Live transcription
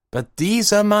But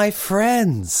these are my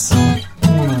friends.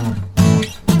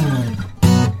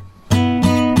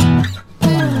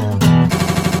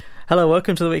 Hello,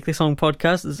 welcome to the Weekly Song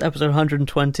Podcast. This is episode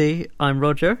 120. I'm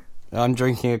Roger. I'm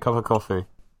drinking a cup of coffee.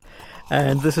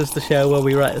 And this is the show where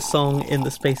we write a song in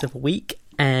the space of a week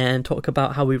and talk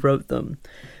about how we wrote them.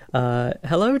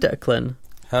 Hello, Declan.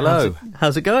 Hello.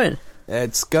 How's it going?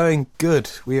 It's going good.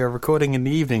 We are recording in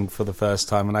the evening for the first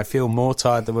time, and I feel more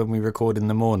tired than when we record in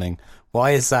the morning.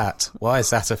 Why is that? Why is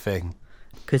that a thing?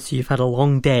 Because you've had a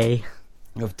long day.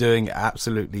 Of doing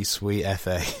absolutely sweet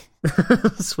FA.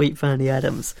 Sweet Fanny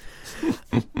Adams.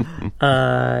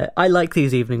 I like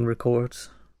these evening records.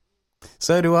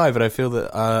 So do I, but I feel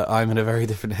that I'm in a very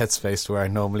different headspace to where I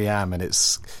normally am, and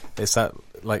it's that,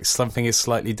 like, something is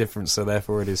slightly different, so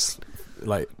therefore it is,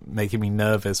 like, making me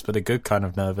nervous, but a good kind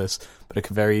of nervous, but it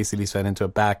could very easily turn into a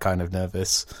bad kind of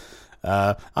nervous.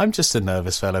 I'm just a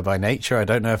nervous fellow by nature. I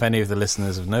don't know if any of the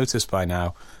listeners have noticed by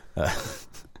now. That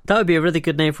would be a really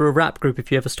good name for a rap group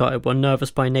if you ever started one,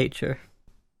 Nervous by Nature.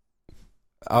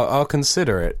 I'll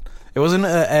consider it. It wasn't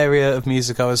an area of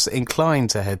music I was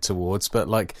inclined to head towards, but,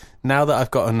 like, now that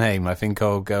I've got a name, I think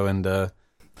I'll go and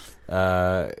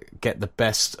get the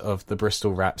best of the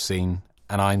Bristol rap scene,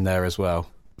 and I'm there as well.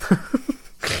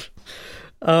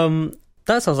 That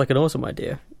sounds like an awesome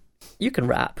idea. You can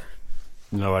rap.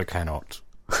 No, I cannot.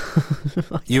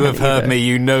 You have heard me.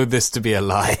 You know this to be a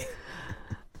lie.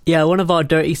 Yeah, one of our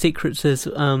dirty secrets is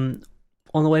on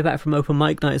the way back from open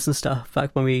mic nights and stuff,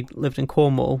 back when we lived in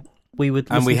Cornwall, we would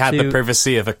listen and we had the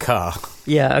privacy of a car.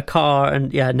 Yeah, a car,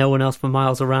 and no one else for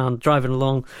miles around. Driving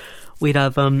along, we'd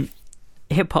have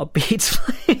hip-hop beats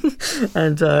playing,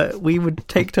 and we would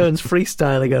take turns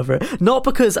freestyling over it. Not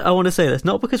because, I want to say this,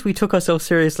 not because we took ourselves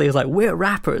seriously as, like, we're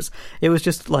rappers. It was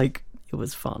just, like, it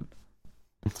was fun.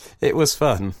 It was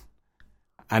fun.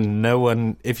 And no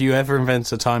one, if you ever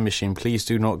invent a time machine, please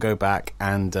do not go back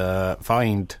and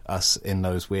find us in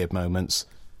those weird moments,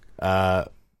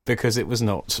 because it was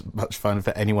not much fun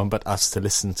for anyone but us to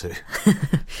listen to.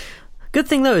 Good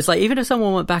thing, though, is, like, even if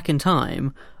someone went back in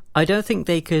time, I don't think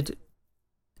they could,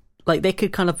 like, they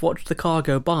could kind of watch the car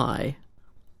go by.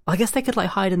 I guess they could, like,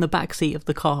 hide in the back seat of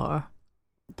the car.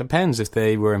 Depends if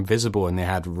they were invisible and they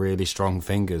had really strong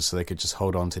fingers so they could just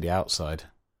hold on to the outside.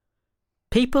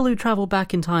 People who travel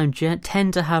back in time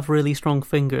tend to have really strong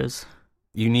fingers.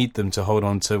 You need them to hold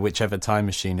on to whichever time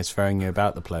machine is throwing you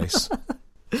about the place.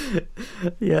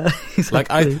 Yeah,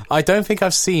 exactly. Like, I don't think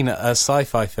I've seen a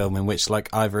sci-fi film in which, like,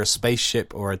 either a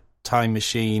spaceship or a time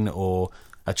machine or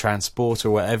a transporter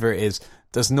or whatever it is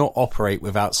does not operate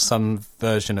without some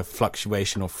version of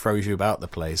fluctuation or throws you about the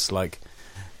place. Like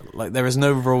there is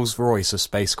no Rolls Royce of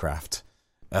spacecraft.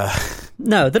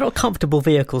 No, they're not comfortable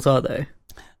vehicles, are they?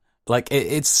 Like,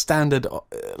 it's standard,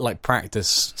 like,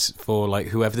 practice for, like,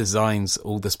 whoever designs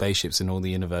all the spaceships in all the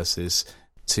universes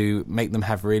to make them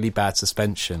have really bad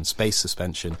suspension, space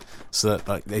suspension, so that,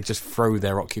 like, they just throw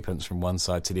their occupants from one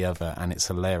side to the other, and it's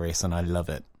hilarious, and I love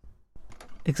it.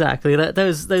 Exactly.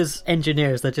 Those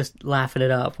engineers, they're just laughing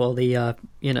it up while the, I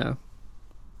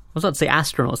was about to say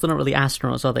astronauts. They're not really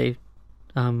astronauts, are they?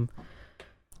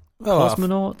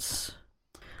 Cosmonauts?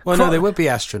 Well, no, they would be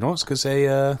astronauts, because they,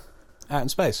 out in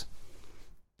space.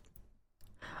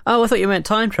 Oh, I thought you meant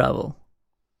time travel.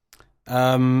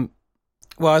 Well,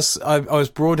 I was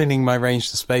broadening my range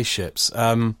to spaceships.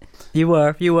 You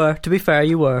were. To be fair,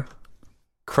 you were.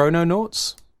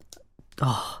 Chrononauts?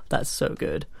 Oh, that's so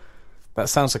good. That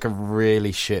sounds like a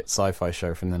really shit sci-fi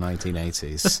show from the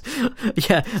 1980s.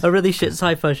 Yeah, a really shit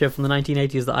sci-fi show from the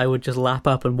 1980s that I would just lap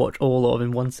up and watch all of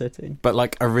in one sitting. But,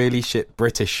 like, a really shit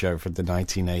British show from the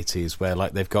 1980s where,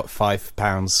 like, they've got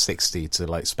 £5.60 to,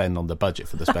 like, spend on the budget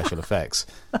for the special effects.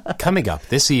 Coming up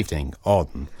this evening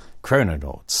on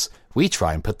Chrononauts, we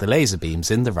try and put the laser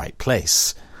beams in the right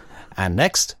place. And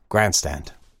next,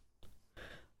 Grandstand.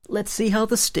 Let's see how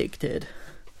the stick did.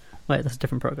 Wait, that's a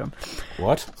different program.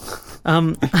 What?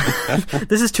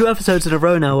 This is 2 episodes in a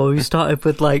row now where we started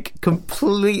with, like,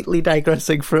 completely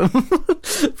digressing from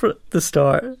the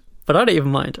start. But I don't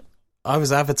even mind. I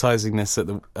was advertising this at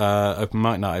the open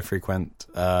mic night I frequent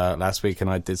last week, and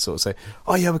I did sort of say,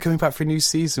 oh yeah, we're coming back for a new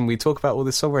season. We talk about all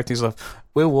this songwriting stuff.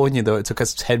 We'll warn you, though, it took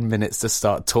us 10 minutes to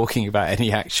start talking about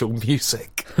any actual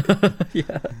music.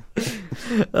 Yeah.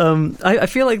 I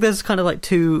feel like there's kind of, like,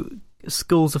 2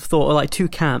 schools of thought, or, like, 2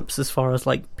 camps as far as,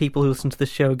 like, people who listen to this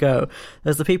show go.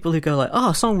 There's the people who go, like,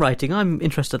 songwriting, I'm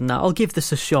interested in that, I'll give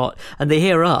this a shot, and they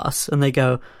hear us and they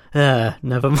go,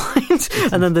 never mind.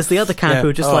 And then there's the other camp who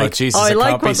are just like, Jesus, I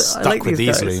can't be stuck with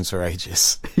these loons for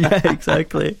ages. Yeah,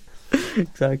 exactly.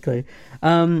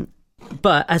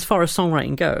 But as far as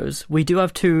songwriting goes, we do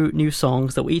have 2 new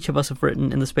songs that each of us have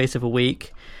written in the space of a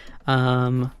week.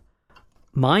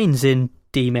 Mine's in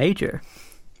D major.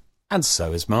 And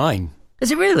so is mine.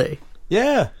 Is it really?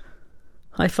 Yeah.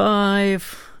 High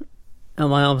five. Oh,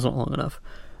 my arm's not long enough.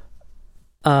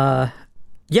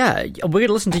 Yeah, we're going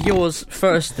to listen to yours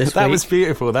first this week. That was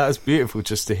beautiful. That was beautiful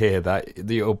just to hear that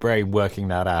your brain working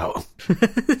that out.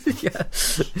 Yeah.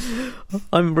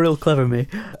 I'm real clever, me.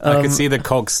 I could see the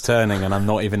cogs turning and I'm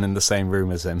not even in the same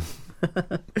room as him.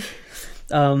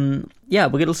 Yeah,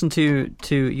 we're going to listen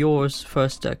to yours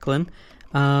first, Declan.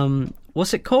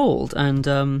 What's it called? And,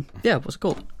 what's it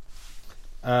called?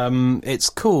 It's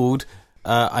called...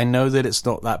 I know that it's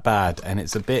not that bad, and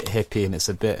it's a bit hippie, and it's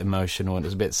a bit emotional, and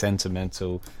it's a bit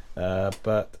sentimental,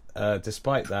 but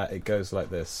despite that, it goes like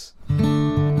this.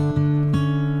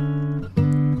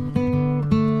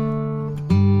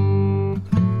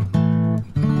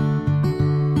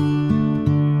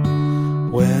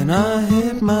 When I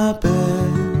hit my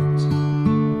bed,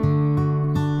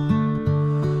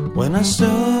 when I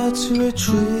start to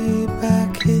retreat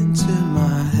back into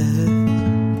my head,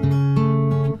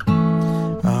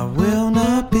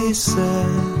 be sad.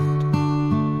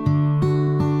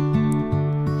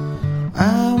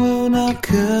 I will not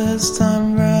curse,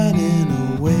 I'm running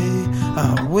away.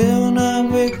 I will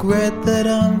not regret that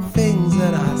on things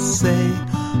that I say.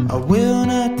 I will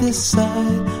not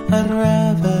decide, I'd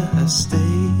rather have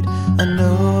stayed. I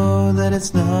know that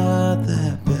it's not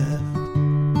that bad.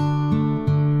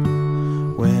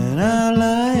 When I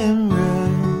lie and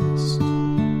rest,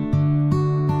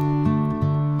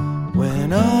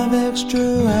 when of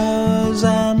extra hours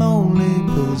I'm only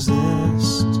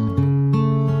possessed,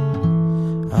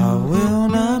 I will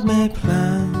not make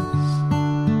plans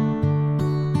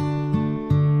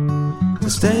to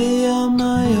stay on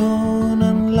my own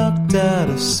and locked out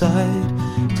of sight,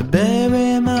 to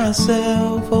bury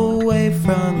myself away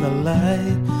from the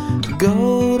light, to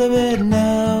go to bed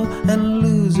now and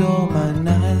lose all my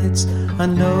nights. I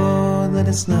know that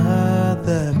it's not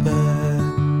that bad.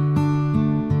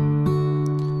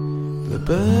 The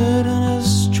burden of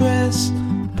stress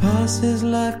passes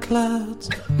like clouds.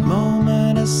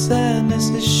 Moment of sadness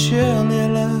is surely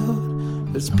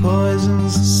allowed. It's poison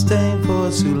sustained for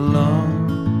too long.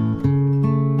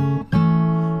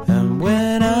 And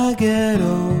when I get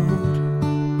old,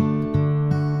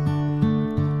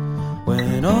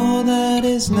 when all that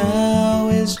is now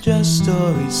is just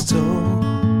stories told,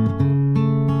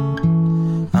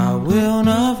 I will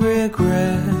not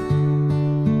regret.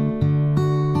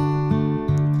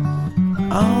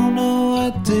 Oh no,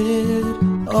 I did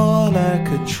all I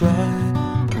could try.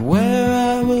 Where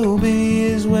I will be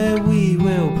is where we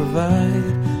will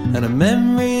provide. And a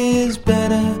memory is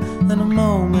better than a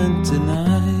moment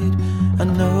denied. I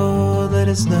know that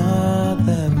it's not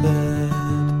that bad.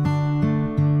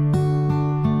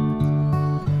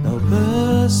 No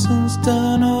person's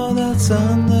done all that's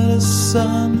under the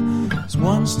sun. As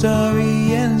one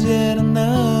story ends yet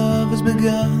another's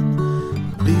begun.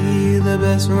 Be the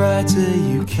best writer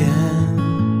you can.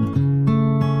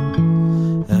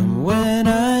 And when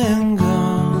I am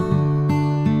gone,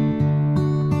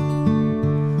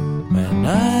 when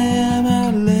I am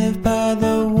outlived by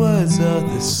the words of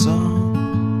this song,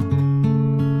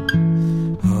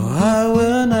 oh, I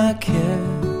will not care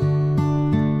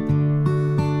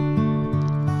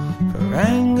for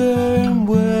anger and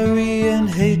worry and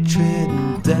hatred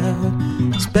and doubt.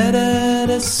 It's better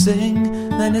to sing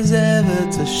than is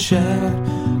ever to shout.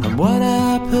 And what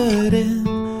I put in,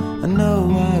 I know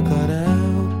I got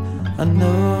out. I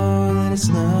know that it's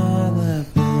not that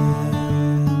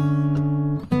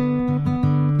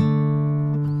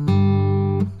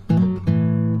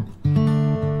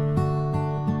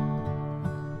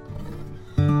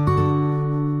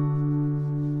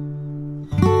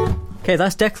Okay,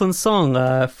 that's Declan's song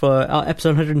for our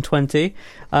episode 120.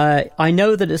 I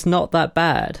know that it's not that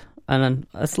bad, and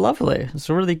it's lovely. It's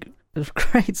a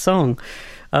great song.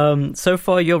 So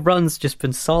far, your run's just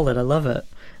been solid. I love it.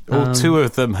 All 2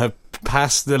 of them have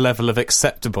passed the level of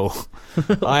acceptable.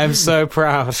 I am so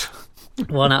proud.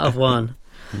 1 out of 1.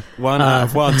 1 out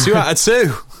of 1. 2 out of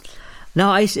 2.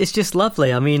 No, it's just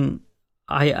lovely. I mean,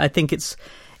 I think it's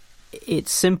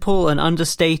simple and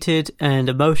understated and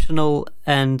emotional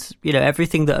and, you know,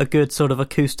 everything that a good sort of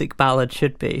acoustic ballad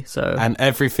should be. So, and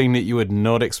everything that you would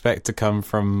not expect to come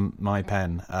from my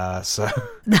pen. So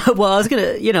well, I was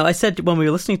gonna, you know, I said when we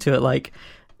were listening to it, like,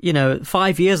 you know,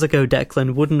 5 years ago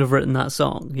Declan wouldn't have written that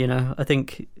song, you know. I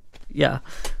think, yeah.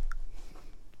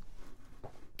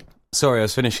 Sorry, I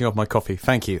was finishing off my coffee.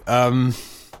 Thank you.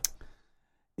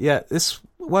 Yeah, this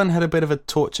one had a bit of a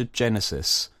tortured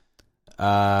genesis.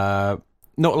 Not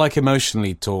like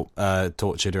emotionally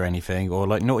tortured or anything, or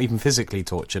like not even physically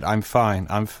tortured. I'm fine.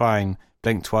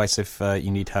 Blink twice if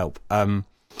you need help.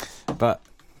 But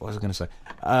what was I going to say?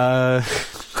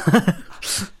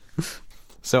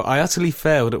 So I utterly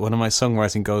failed at one of my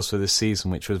songwriting goals for this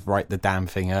season, which was write the damn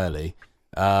thing early.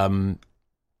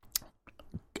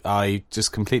 I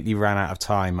just completely ran out of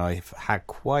time. I've had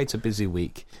quite a busy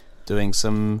week doing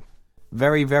some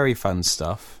very, very fun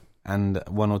stuff and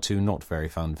one or two not very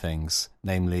fun things,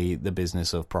 namely the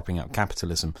business of propping up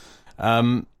capitalism. But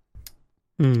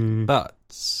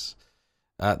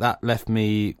that left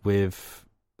me with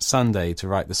Sunday to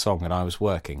write the song, and I was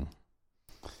working.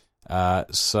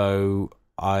 So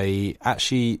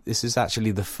this is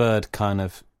actually the third kind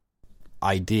of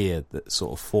idea that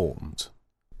sort of formed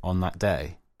on that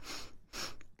day.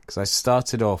 Because I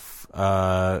started off,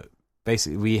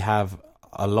 basically we have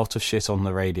a lot of shit on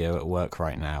the radio at work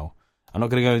right now. I'm not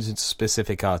going to go into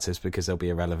specific artists because they'll be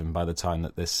irrelevant by the time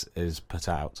that this is put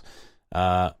out.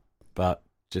 But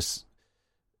just...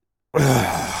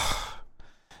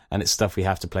 and it's stuff we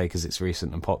have to play because it's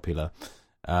recent and popular.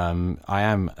 I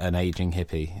am an aging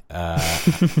hippie.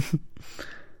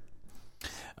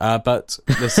 But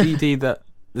the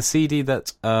CD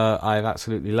that I've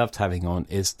absolutely loved having on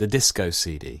is the disco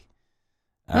CD.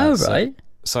 Right.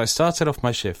 So I started off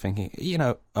my shift thinking,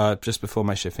 just before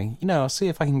my shift thinking, I'll see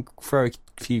if I can throw a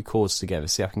few chords together,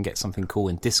 see if I can get something cool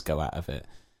in disco out of it.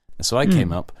 And so I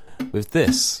came up with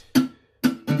this.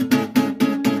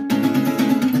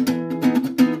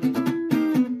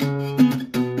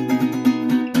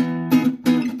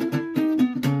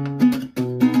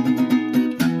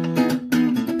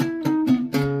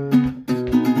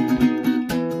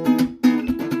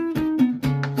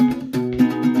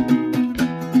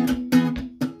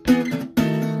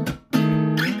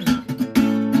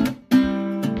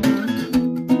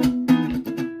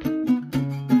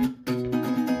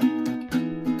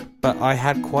 I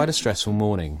had quite a stressful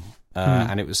morning,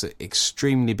 and it was an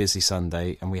extremely busy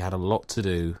Sunday, and we had a lot to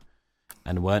do,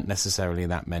 and weren't necessarily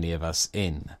that many of us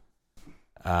in.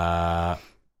 As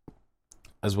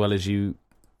well as you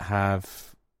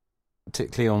have,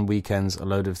 particularly on weekends, a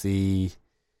load of the,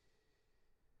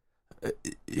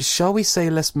 shall we say,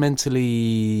 less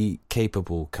mentally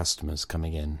capable customers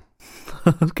coming in.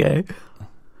 Okay.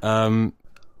 And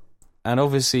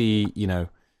obviously,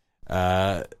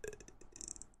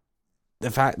 the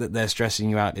fact that they're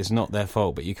stressing you out is not their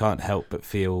fault, but you can't help but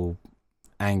feel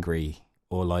angry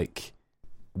or like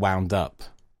wound up.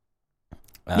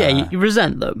 Yeah, you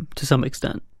resent them to some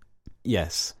extent.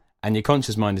 Yes, and your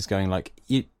conscious mind is going like,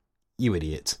 you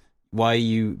idiot. Why are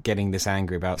you getting this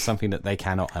angry about something that they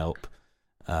cannot help?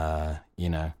 And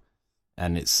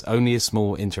it's only a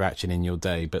small interaction in your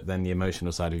day, but then the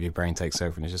emotional side of your brain takes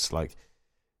over and it's just like,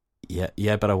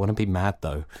 yeah, but I want to be mad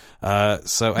though.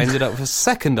 So I ended up with a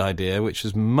second idea, which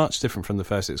was much different from the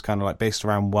first. It was kind of like based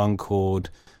around one chord,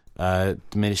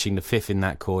 diminishing the fifth in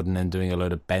that chord, and then doing a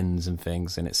load of bends and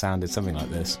things, and it sounded something like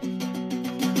this.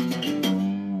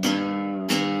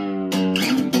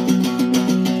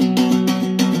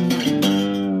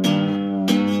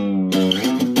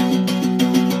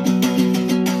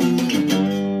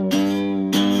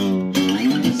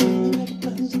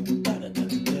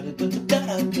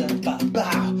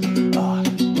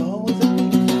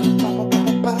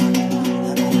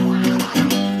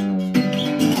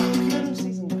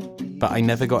 But I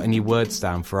never got any words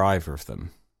down for either of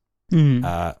them.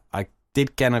 I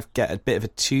did kind of get a bit of a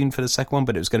tune for the second one,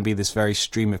 but it was going to be this very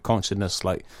stream of consciousness,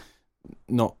 like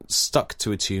not stuck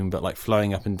to a tune, but like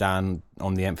flowing up and down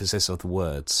on the emphasis of the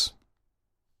words.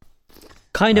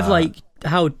 Kind of like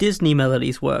how Disney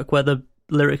melodies work, where the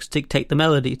lyrics dictate the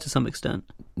melody to some extent.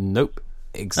 Nope.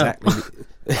 Exactly.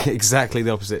 Exactly the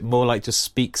opposite. More like just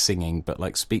speak singing, but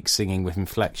like speak singing with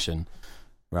inflection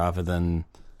rather than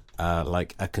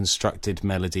like a constructed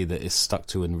melody that is stuck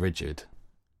to and rigid.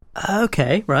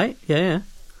 Okay, right. Yeah.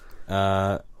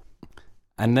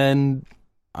 And then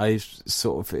I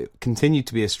it continued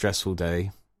to be a stressful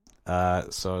day.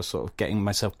 So I was sort of getting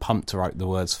myself pumped to write the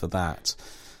words for that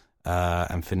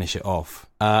and finish it off.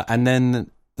 And then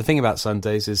the thing about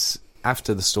Sundays is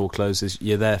after the store closes,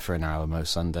 you're there for an hour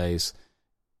most Sundays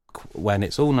when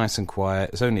it's all nice and quiet.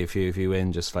 It's only a few of you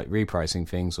in, just like repricing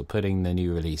things or putting the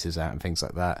new releases out and things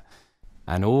like that.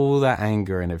 And all that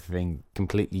anger and everything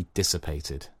completely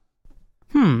dissipated.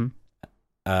 So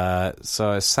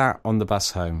I sat on the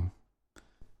bus home,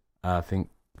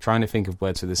 trying to think of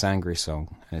words for this angry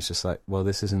song, and it's just like, well,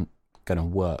 this isn't going to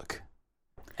work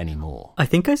anymore. I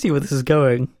think I see where this is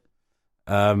going.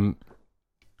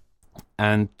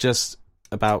 And just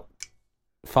about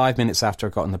 5 minutes after I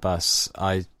got on the bus,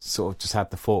 I sort of just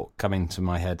had the thought come into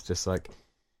my head, just like,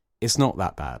 it's not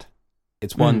that bad.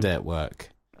 It's one day at work.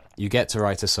 You get to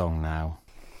write a song now,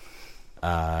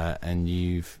 and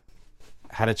you've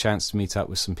had a chance to meet up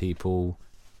with some people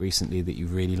recently that you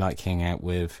really like hanging out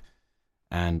with,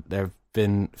 and there have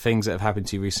been things that have happened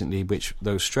to you recently which,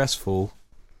 though stressful,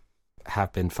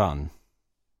 have been fun.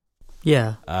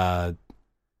 Yeah.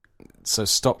 So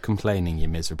stop complaining, you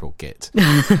miserable git.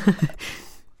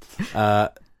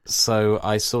 So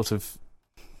I sort of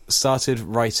started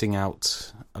writing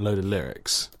out a load of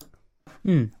lyrics.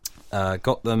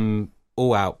 Got them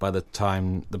all out by the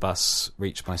time the bus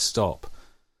reached my stop.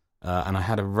 And I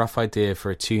had a rough idea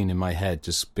for a tune in my head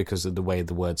just because of the way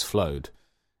the words flowed.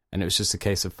 And it was just a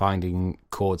case of finding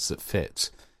chords that fit.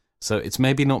 So it's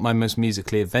maybe not my most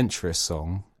musically adventurous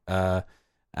song.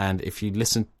 And if you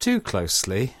listen too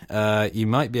closely, you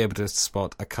might be able to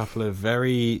spot a couple of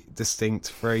very distinct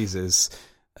phrases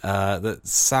that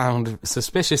sound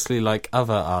suspiciously like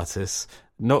other artists.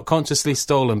 Not consciously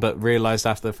stolen, but realised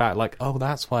after the fact, like, oh,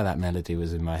 that's why that melody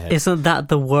was in my head. Isn't that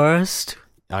the worst?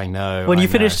 I know. When you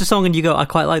finish the song and you go, I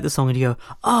quite like the song, and you go,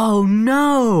 oh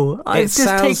no, I've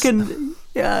taken...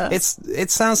 Yeah. It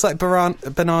sounds like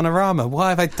Bananarama. Why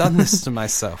have I done this to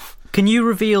myself? Can you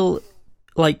reveal,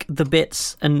 like, the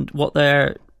bits and what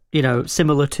they're,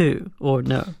 similar to, or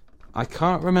no? I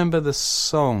can't remember the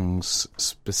songs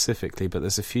specifically, but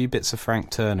there's a few bits of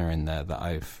Frank Turner in there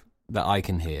that I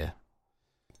can hear.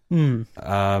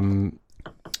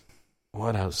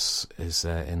 What else is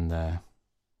there in there?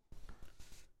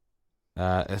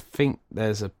 I think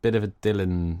there's a bit of a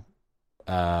Dylan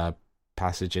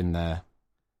passage in there.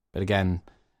 But again,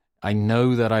 I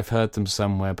know that I've heard them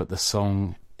somewhere, but the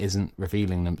song isn't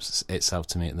revealing itself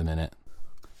to me at the minute.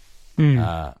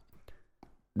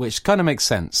 Which kind of makes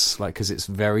sense, like, because it's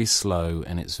very slow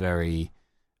and it's very,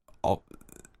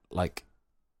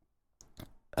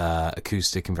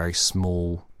 acoustic and very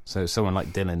small. So someone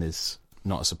like Dylan is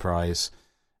not a surprise.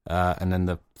 And then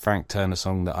the Frank Turner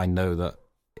song that I know that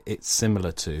it's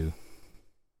similar to,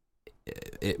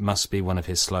 it must be one of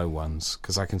his slow ones,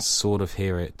 because I can sort of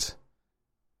hear it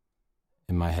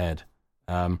in my head.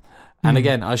 And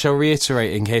again, I shall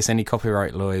reiterate, in case any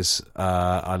copyright lawyers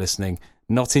are listening,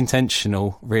 not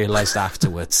intentional, realised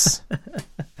afterwards.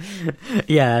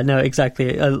 Yeah, no,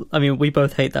 exactly. I mean, we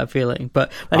both hate that feeling.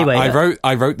 But anyway...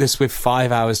 I wrote this with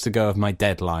 5 hours to go of my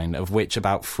deadline, of which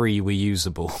about 3 were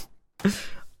usable.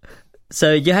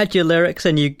 So you had your lyrics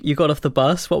and you got off the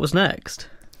bus. What was next?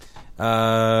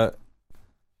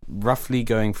 Roughly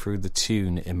going through the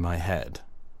tune in my head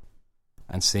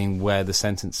and seeing where the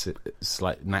sentences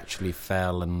like naturally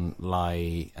fell and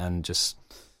lie, and just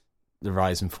the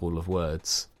rise and fall of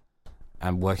words,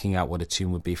 and working out what a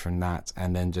tune would be from that,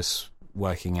 and then just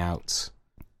working out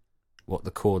what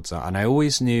the chords are. And I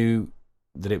always knew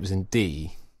that it was in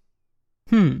D.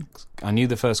 I knew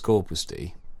the first chord was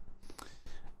D.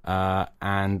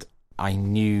 And I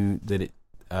knew that it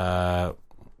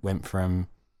went from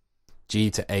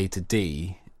G to A to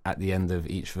D at the end of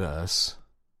each verse.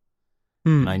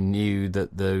 And I knew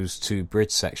that those two bridge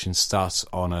sections start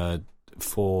on a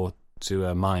 4 to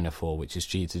a minor 4, which is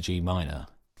G to G minor.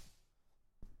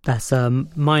 That's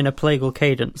minor plagal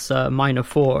cadence, minor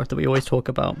 4 that we always talk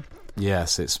about.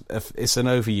 Yes, it's an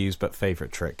overused but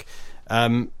favourite trick.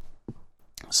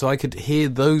 So I could hear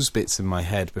those bits in my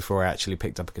head before I actually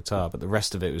picked up a guitar, but the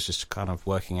rest of it was just kind of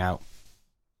working out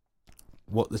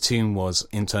what the tune was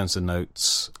in terms of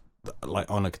notes,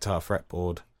 like on a guitar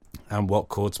fretboard, and what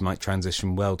chords might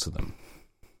transition well to them.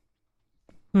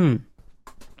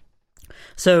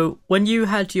 So when you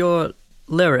had your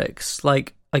lyrics,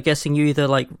 like, I'm guessing you either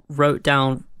like wrote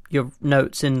down your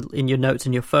notes in your notes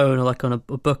in your phone, or like on a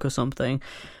book or something.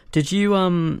 Did you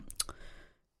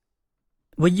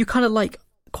were you kind of like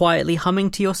quietly humming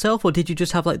to yourself, or did you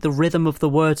just have like the rhythm of the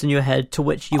words in your head to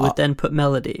which you would then put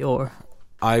melody? Or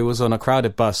I was on a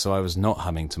crowded bus, so I was not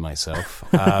humming to myself.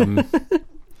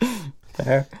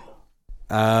 Fair.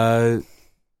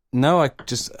 No, I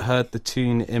just heard the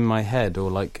tune in my head,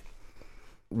 or like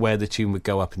where the tune would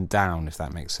go up and down, if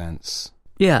that makes sense.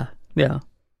 Yeah.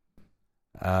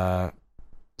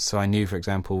 So I knew, for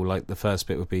example, like the first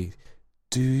bit would be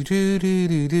do do do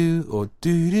do do, or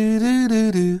do do do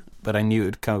do do, but I knew it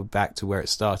would come back to where it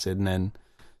started, and then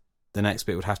the next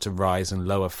bit would have to rise and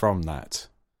lower from that,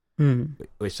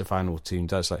 which the final tune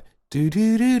does, like do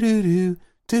do do do do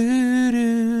do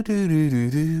do do do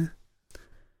do.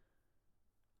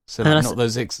 So like,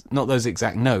 not those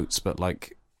exact notes, but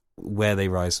like where they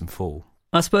rise and fall.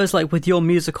 I suppose, like, with your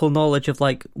musical knowledge of,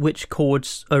 like, which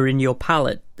chords are in your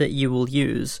palette that you will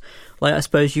use, like, I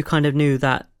suppose you kind of knew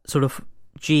that sort of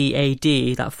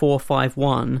G-A-D, that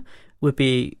 4-5-1, would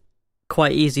be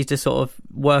quite easy to sort of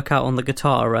work out on the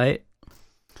guitar, right?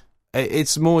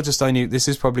 It's more just I knew this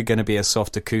is probably going to be a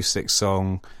soft acoustic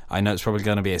song. I know it's probably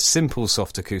going to be a simple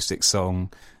soft acoustic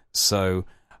song, so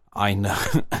I know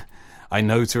I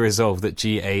know to resolve that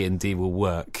G, A, and D will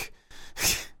work.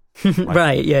 Like,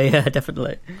 right? Yeah,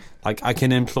 definitely. Like I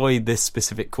can employ this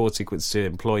specific chord sequence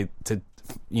to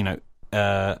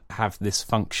have this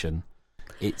function.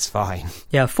 It's fine.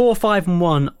 Yeah, 4, 5, and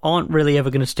 1 aren't really ever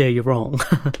going to steer you wrong.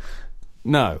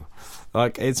 No.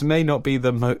 Like, it may not be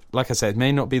like I said, it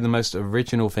may not be the most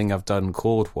original thing I've done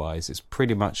chord-wise. It's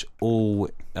pretty much all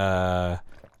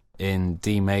in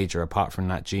D major, apart from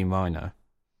that G minor.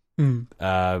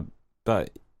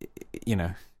 But, you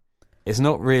know, it's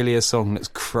not really a song that's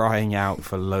crying out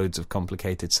for loads of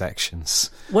complicated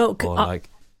sections. Well,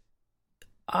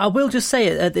 I will just say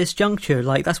it at this juncture,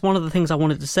 like, that's one of the things I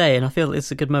wanted to say, and I feel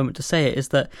it's a good moment to say it, is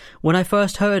that when I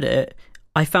first heard it,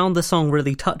 I found the song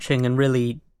really touching and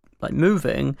really, like,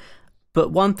 moving,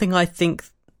 but one thing I think,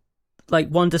 like,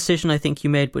 one decision I think you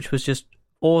made which was just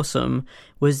awesome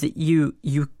was that you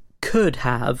could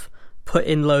have put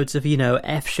in loads of,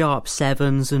 F-sharp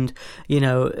 7s and,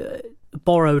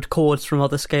 borrowed chords from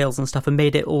other scales and stuff and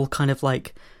made it all kind of,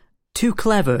 like, too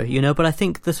clever, but I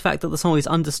think the fact that the song is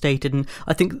understated, and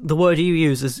I think the word you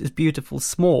use is beautiful,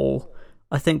 small,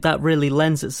 I think that really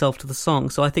lends itself to the song,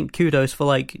 so I think kudos for,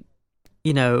 like,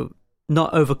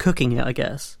 not overcooking it, I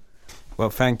guess. Well,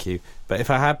 thank you. But if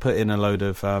I had put in a load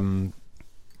of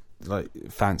like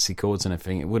fancy chords and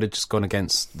everything, it would have just gone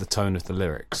against the tone of the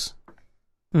lyrics.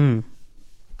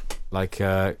 Like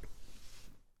I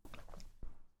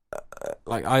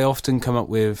often come up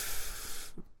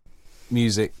with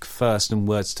music first and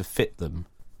words to fit them.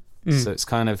 So it's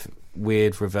kind of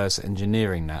weird reverse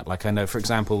engineering that. Like, I know, for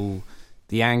example,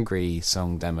 the Angry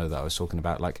song demo that I was talking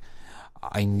about, like,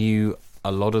 I knew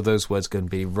a lot of those words going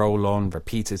to be roll on,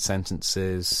 repeated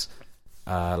sentences,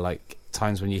 like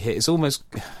times when you hit. It's almost,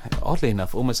 oddly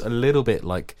enough, almost a little bit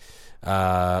like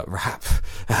rap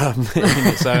in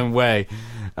its own way.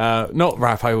 Not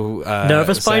rap. I will.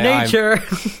 Nervous by nature.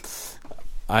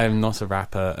 I am not a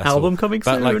rapper. Album coming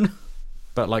soon.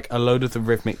 But like a load of the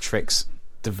rhythmic tricks,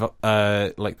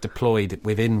 like deployed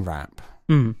within rap.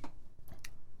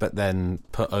 But then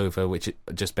put over, which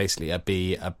just basically a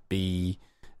B.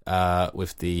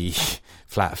 With the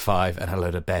flat 5 and a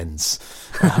load of bends.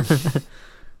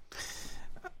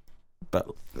 But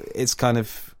it's kind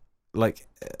of like,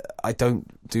 I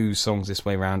don't do songs this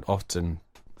way around often,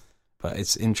 but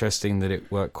it's interesting that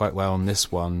it worked quite well on this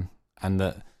one, and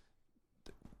that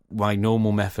my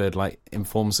normal method like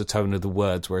informs the tone of the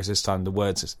words, whereas this time the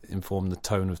words inform the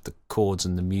tone of the chords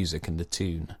and the music and the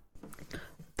tune.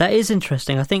 That is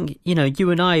interesting. I think, you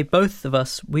and I, both of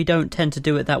us, we don't tend to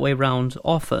do it that way round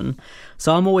often.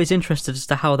 So I'm always interested as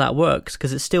to how that works,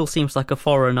 because it still seems like a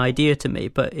foreign idea to me,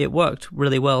 but it worked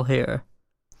really well here.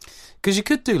 Because you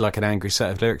could do like an angry set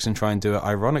of lyrics and try and do it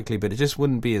ironically, but it just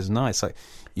wouldn't be as nice. Like,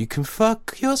 you can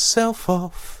fuck yourself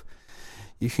off.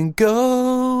 You can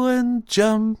go and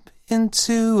jump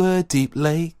into a deep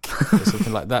lake. Or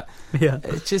something like that. Yeah.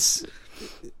 It just...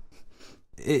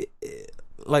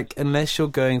 like, unless you're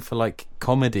going for like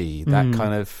comedy, that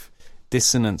kind of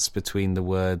dissonance between the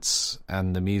words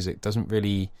and the music doesn't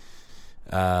really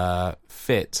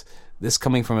fit. This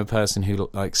coming from a person who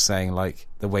likes saying like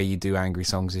the way you do angry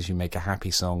songs is you make a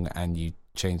happy song and you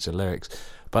change the lyrics,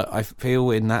 but I feel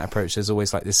in that approach there's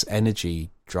always like this energy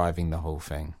driving the whole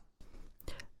thing.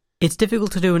 It's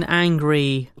difficult to do an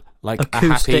angry like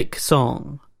acoustic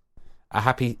song,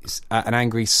 an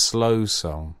angry slow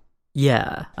song.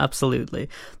 Yeah, absolutely.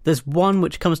 There's one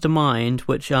which comes to mind,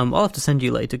 which I'll have to send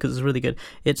you later because it's really good.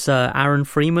 It's Aaron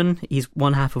Freeman. He's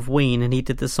one half of Ween, and he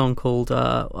did this song called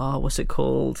what's it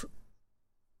called?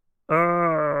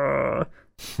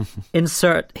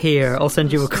 Insert here. I'll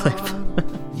send you a clip.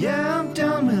 Yeah, I'm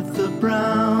done with the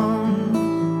brown.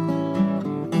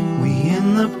 We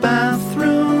in the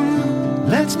bathroom.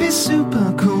 Let's be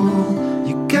super cool.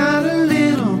 You got a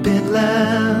little bit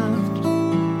left.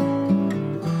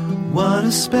 What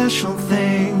a special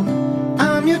thing.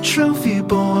 I'm your trophy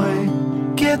boy.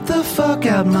 Get the fuck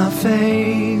out my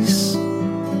face.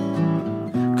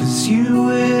 'Cause you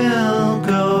will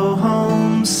go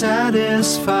home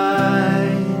satisfied.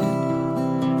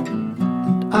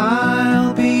 And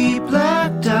I'll be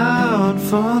blacked out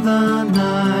for the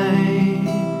night.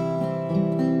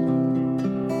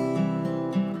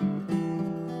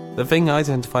 The thing I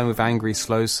tend to find with angry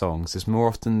slow songs is more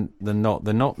often than not,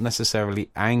 they're not necessarily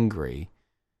angry.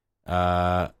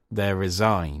 They're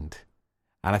resigned.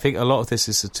 And I think a lot of this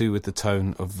is to do with the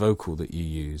tone of vocal that you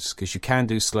use, because you can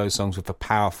do slow songs with a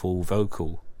powerful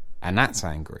vocal, and that's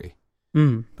angry.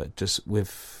 But just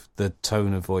with the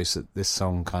tone of voice that this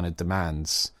song kind of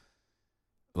demands,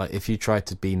 like if you try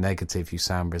to be negative, you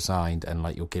sound resigned and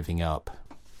like you're giving up,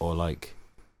 or like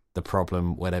the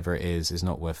problem, whatever it is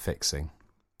not worth fixing.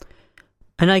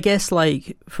 And I guess,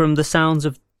 like, from the sounds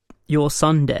of your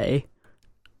Sunday,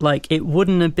 like, it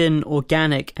wouldn't have been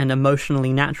organic and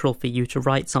emotionally natural for you to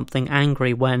write something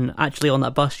angry when actually on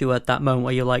that bus you were at that moment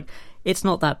where you're like, it's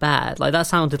not that bad. Like, that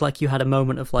sounded like you had a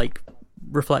moment of, like,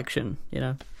 reflection, you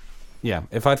know? Yeah,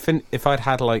 if I'd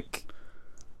had, like,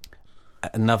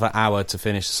 another hour to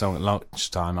finish the song at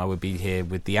lunchtime, I would be here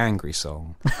with the angry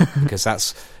song. because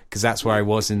that's where I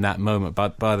was in that moment.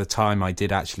 But by the time I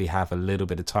did actually have a little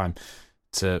bit of time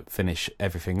to finish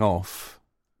everything off,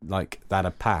 like, that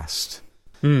had passed.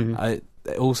 It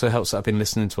also helps that I've been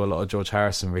listening to a lot of George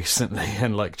Harrison recently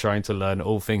and like trying to learn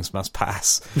all things must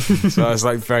pass. So I was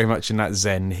like very much in that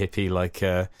Zen hippie, like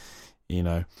you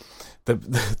know,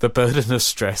 the burden of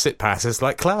stress, it passes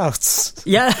like clouds.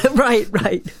 Yeah,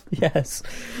 right, yes.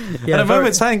 Yeah, and a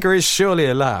moment's anger is surely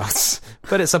allowed,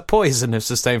 but it's a poison if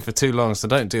sustained for too long. So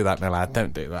don't do that, my lad.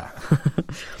 Don't do that.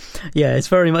 Yeah, it's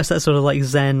very much that sort of like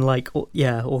Zen, like,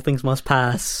 yeah, all things must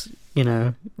pass. You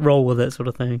know, roll with it, sort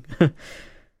of thing.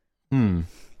 Which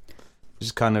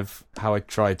is kind of how I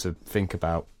try to think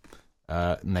about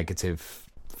negative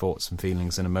thoughts and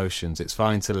feelings and emotions. It's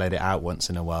fine to let it out once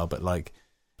in a while, but like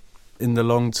in the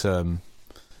long term,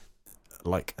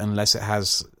 like unless it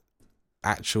has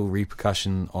actual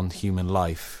repercussion on human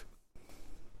life,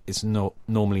 it's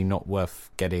normally not worth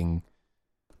getting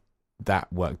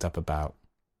that worked up about.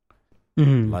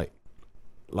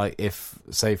 Like if,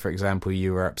 say for example,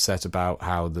 you were upset about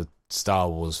how the Star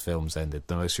Wars films ended,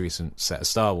 the most recent set of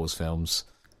Star Wars films,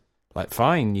 like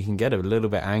fine, you can get a little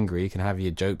bit angry, you can have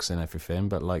your jokes and everything,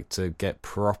 but like to get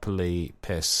properly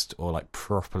pissed or like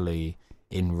properly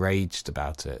enraged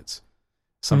about it,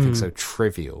 something so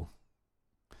trivial,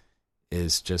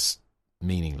 is just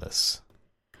meaningless.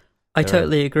 I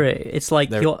totally agree. It's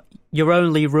like you're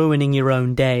only ruining your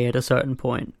own day at a certain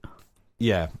point.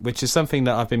 Yeah, which is something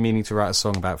that I've been meaning to write a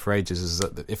song about for ages, is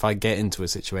that if I get into a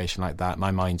situation like that,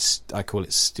 my mind, I call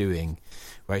it stewing,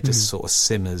 where it just sort of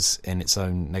simmers in its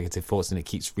own negative thoughts and it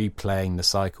keeps replaying the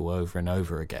cycle over and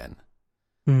over again.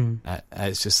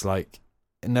 It's just like,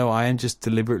 no, I am just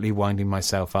deliberately winding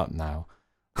myself up now.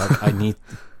 Like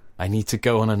I need to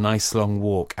go on a nice long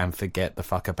walk and forget the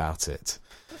fuck about it.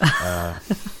 I'm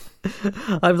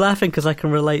laughing because I can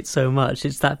relate so much.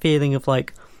 It's that feeling of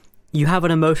like, you have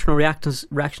an emotional reaction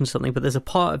to something, but there's a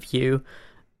part of you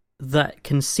that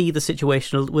can see the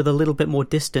situation with a little bit more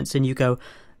distance, and you go,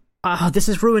 this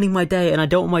is ruining my day, and I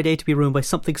don't want my day to be ruined by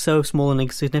something so small and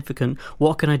insignificant.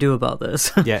 What can I do about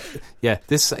this? Yeah.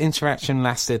 This interaction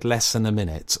lasted less than a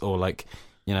minute, or like,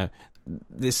 you know,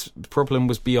 this problem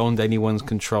was beyond anyone's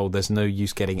control. There's no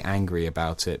use getting angry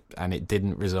about it, and it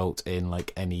didn't result in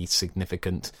like any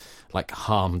significant like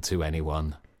harm to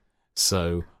anyone.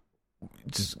 So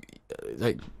just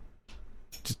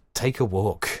take a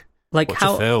walk, like watch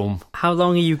a film. How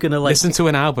long are you gonna like listen to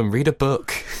an album, read a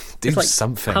book, do like,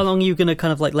 something? How long are you gonna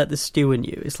kind of like let this stew in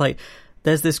you? It's like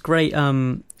there's this great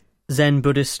Zen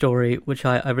Buddhist story which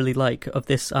I really like, of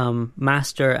this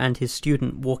master and his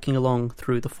student walking along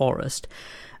through the forest,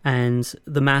 and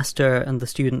the master and the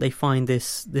student, they find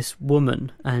this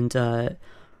woman, and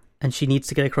she needs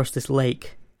to get across this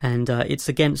lake, and it's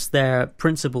against their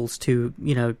principles to,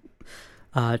 you know,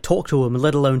 talk to a woman,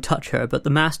 let alone touch her. But the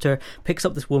master picks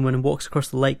up this woman and walks across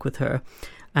the lake with her,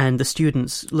 and the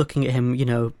students looking at him, you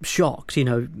know, shocked, you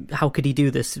know, how could he do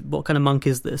this? What kind of monk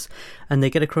is this? And they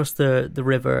get across the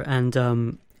river, and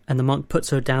the monk puts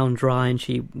her down dry, and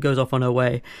she goes off on her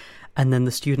way. And then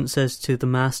the student says to the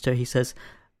master, he says,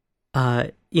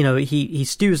 you know, he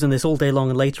stews in this all day long,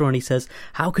 and later on he says,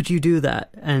 how could you do that?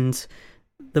 And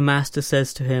the master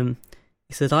says to him,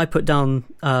 he says, I put down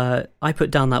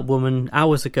that woman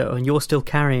hours ago, and you're still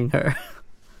carrying her.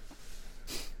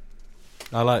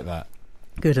 I like that.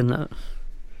 Good, isn't it?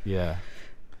 Yeah.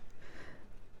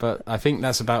 But I think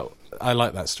that's about... I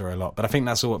like that story a lot, but I think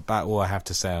that's about all I have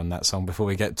to say on that song before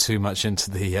we get too much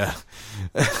into the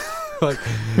like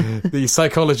the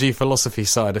psychology, philosophy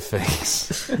side of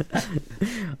things.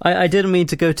 I didn't mean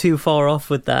to go too far off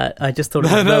with that. I just thought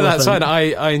it was relevant. No, that's fine.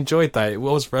 I enjoyed that. It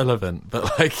was relevant,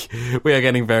 but like we are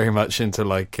getting very much into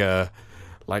like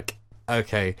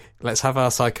okay, let's have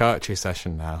our psychiatry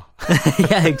session now.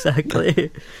 Yeah,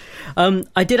 exactly.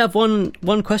 I did have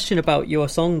one question about your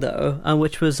song though,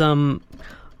 which was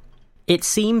it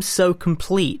seems so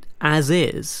complete as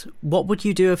is. What would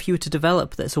you do if you were to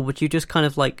develop this, or would you just kind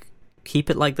of like keep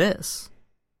it like this?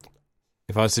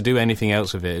 If I was to do anything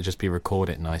else with it, it'd just be record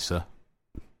it nicer.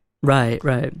 Right.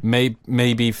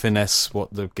 Maybe finesse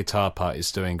what the guitar part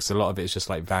is doing, because a lot of it is just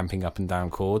like vamping up and down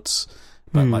chords,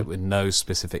 but like with no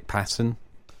specific pattern.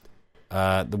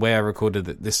 The way I recorded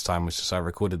it this time was just I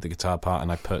recorded the guitar part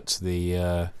and I put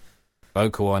the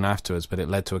vocal on afterwards, but it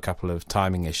led to a couple of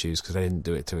timing issues because I didn't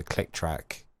do it to a click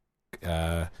track.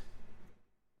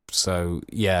 So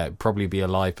yeah, it'd probably be a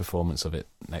live performance of it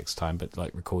next time, but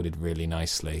like recorded really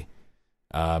nicely.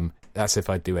 That's if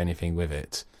I do anything with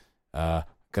it.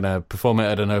 Gonna perform it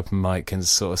at an open mic and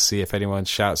sort of see if anyone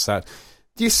shouts out,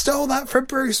 "You stole that from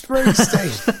Bruce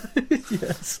Springsteen!"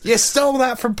 Yes. "You stole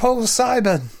that from Paul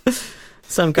Simon!"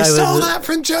 Some guy "You stole that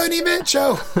from Joni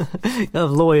Mitchell!" You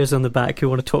have lawyers on the back who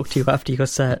want to talk to you after your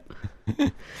set.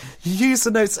 You use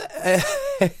the notes A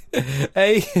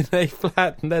and A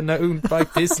flat, and they're owned by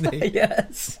Disney.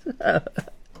 Yes.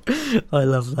 I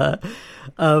love that.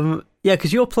 Yeah,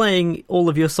 because you're playing all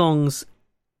of your songs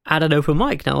at an open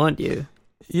mic now, aren't you?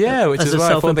 Yeah, which As is a why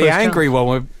I thought the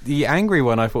self-imposed angry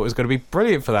one I thought was going to be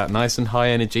brilliant for that, nice and high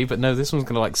energy. But no, this one's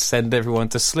going to like send everyone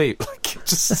to sleep. Like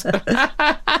just,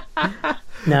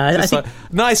 No, I think like,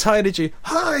 nice high energy.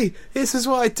 Hi, this is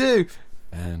what I do.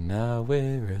 And now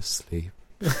we're asleep.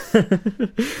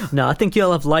 no, I think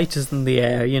you'll have lighters in the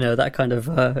air. You know, that kind of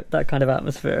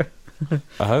atmosphere.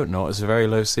 I hope not. It's a very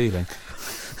low ceiling.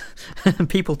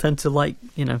 People tend to like,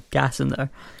 gas in there.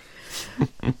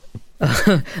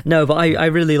 No, but I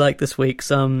really like this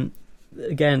week's.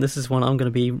 Again, this is one I'm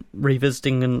going to be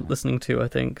revisiting and listening to, I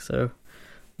think. So,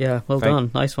 yeah, well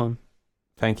done. Nice one.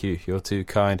 Thank you. You're too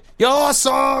kind. Your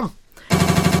song!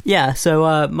 Yeah,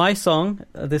 so my song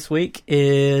this week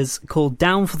is called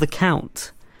Down for the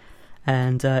Count.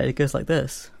 And it goes like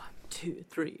this. 1, 2,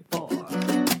 3, 4...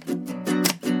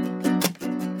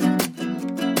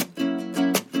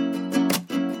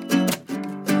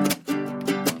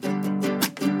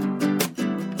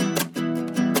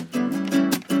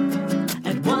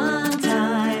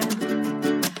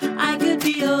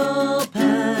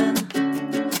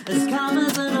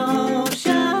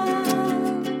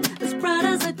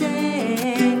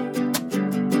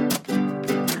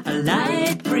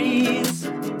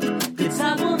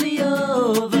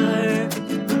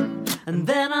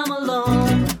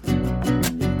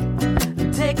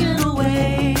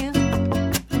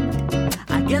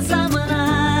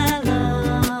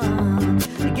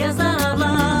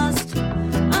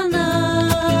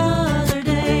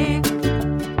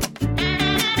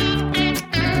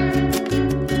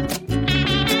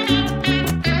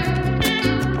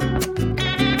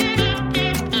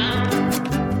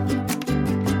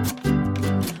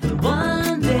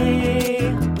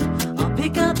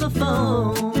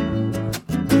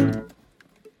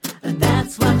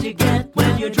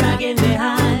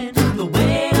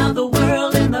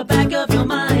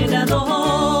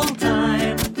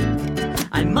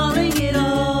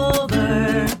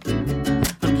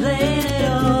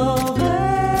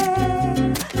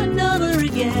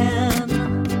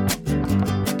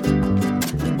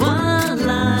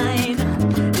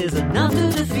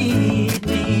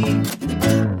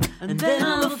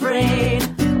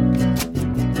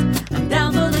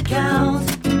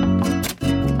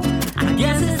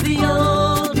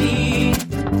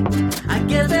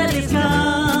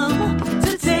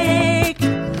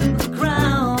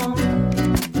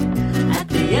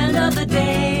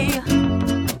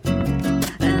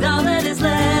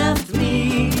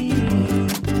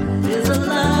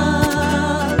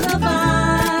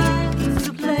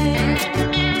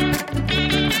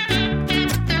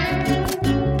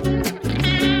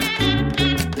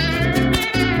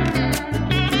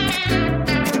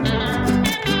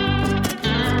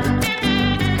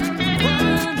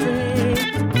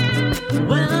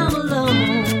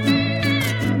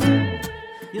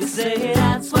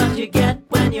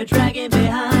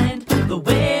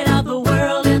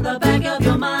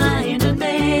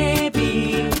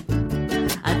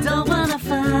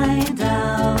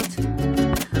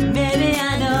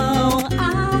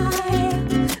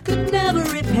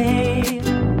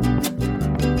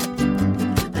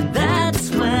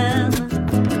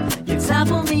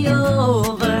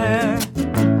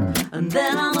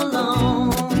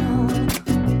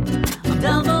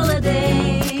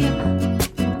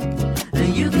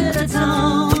 You could have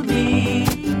told me.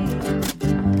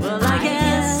 Well, I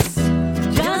guess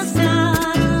just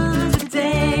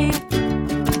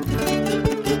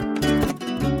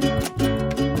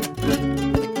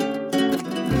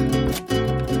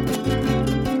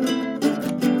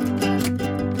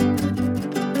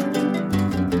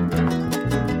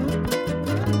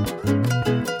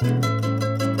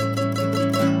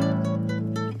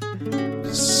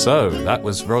So that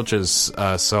was Roger's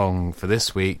song for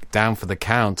this week, Down for the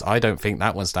Count. I don't think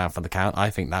that one's down for the count. I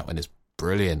think that one is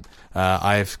brilliant.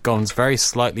 I've gone very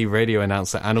slightly radio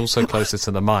announcer and also closer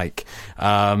to the mic.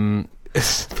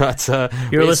 But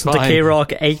you're listening to K-Rock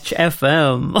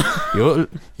HFM.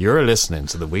 You're listening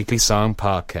to the Weekly Song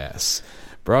Podcast.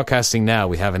 Broadcasting now,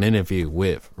 we have an interview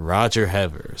with Roger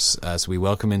Hevers as we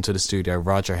welcome into the studio.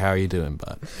 Roger, how are you doing,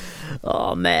 bud?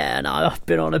 Oh man, I've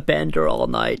been on a bender all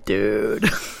night, dude.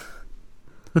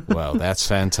 Well, that's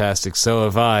fantastic. So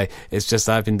have I. It's just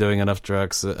I've been doing enough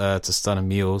drugs to stun a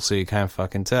mule, so you can't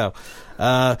fucking tell.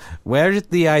 Where did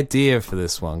the idea for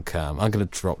this one come? I'm going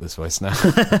to drop this voice now.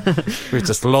 We've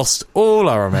just lost all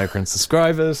our American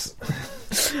subscribers.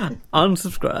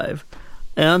 Unsubscribe.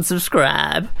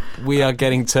 We are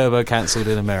getting turbo cancelled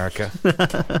in America.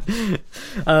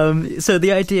 So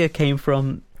the idea came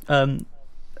from...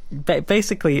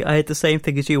 basically, I had the same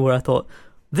thing as you, where I thought,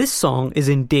 this song is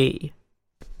in D.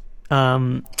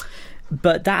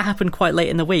 But that happened quite late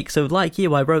in the week. So like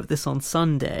you, I wrote this on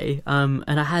Sunday, and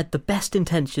I had the best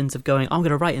intentions of going, I'm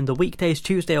going to write in the weekdays,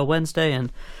 Tuesday or Wednesday,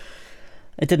 and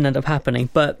it didn't end up happening.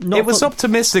 But it was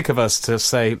optimistic of us to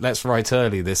say, let's write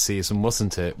early this season,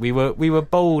 wasn't it? We were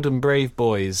bold and brave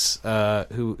boys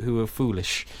who were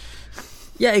foolish.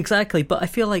 Yeah, exactly. But I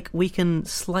feel like we can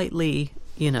slightly,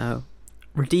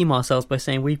 redeem ourselves by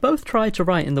saying we both tried to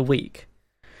write in the week.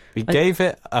 We gave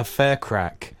it a fair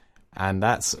crack. And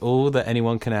that's all that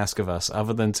anyone can ask of us,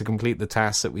 other than to complete the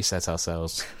task that we set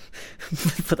ourselves.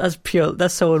 But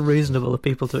that's so unreasonable of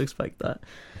people to expect that.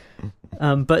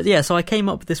 But yeah, so I came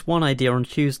up with this one idea on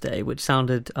Tuesday, which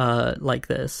sounded like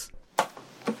this.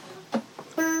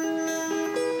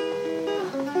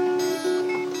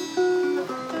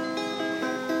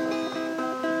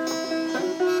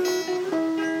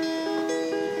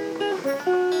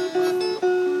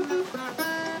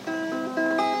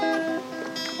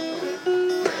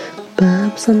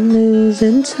 Perhaps I'm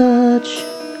losing touch.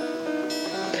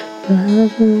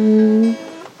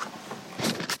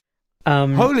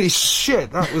 Holy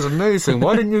shit, that was amazing.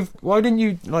 Why didn't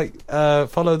you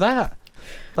follow that?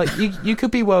 Like you could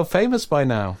be world famous by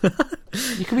now.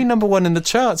 You could be number one in the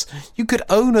charts. You could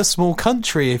own a small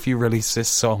country if you release this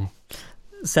song.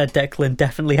 Said Declan,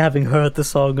 definitely having heard the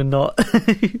song and not.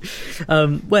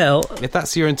 Well, if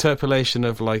that's your interpolation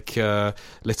of Little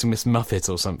Miss Muffet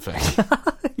or something.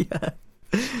 Yeah.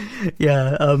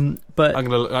 But I'm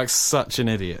gonna look like such an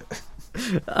idiot.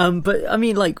 But I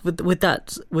mean, like with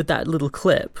that little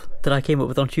clip that I came up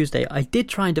with on Tuesday, I did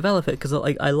try and develop it because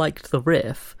I liked the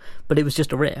riff, but it was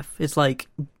just a riff. It's like,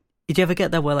 did you ever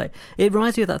get that where it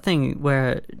reminds me of that thing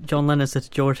where John Lennon said to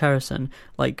George Harrison,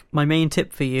 my main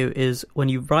tip for you is when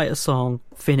you write a song,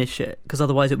 finish it, because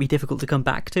otherwise it'll be difficult to come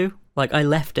back to. I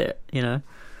left it,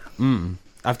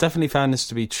 I've definitely found this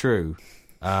to be true.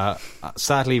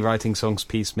 Sadly, writing songs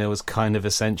piecemeal is kind of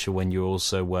essential when you're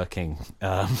also working.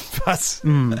 But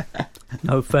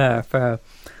no, fair.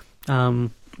 No,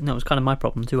 it was kind of my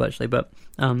problem too, actually. But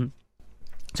so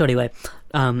anyway,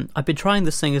 I've been trying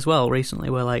this thing as well recently,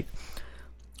 where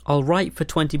I'll write for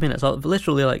 20 minutes. I've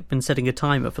literally been setting a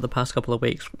timer for the past couple of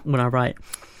weeks when I write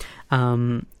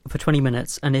for 20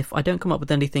 minutes, and if I don't come up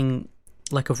with anything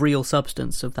of real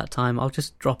substance of that time, I'll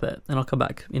just drop it and I'll come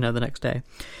back, the next day.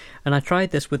 And I tried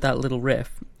this with that little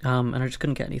riff, and I just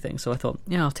couldn't get anything. So I thought,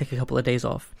 I'll take a couple of days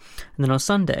off. And then on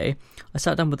Sunday, I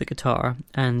sat down with the guitar,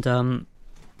 and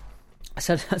I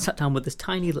sat down with this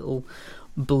tiny little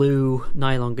blue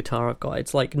nylon guitar I've got.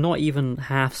 It's not even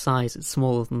half size; it's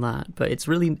smaller than that, but it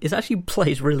actually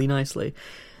plays really nicely.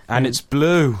 And it's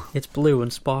blue. It's blue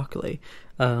and sparkly.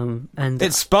 And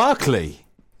it's sparkly.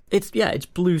 It's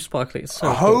blue sparkly. It's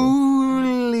so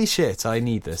holy shit! I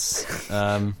need this.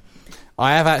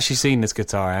 I have actually seen this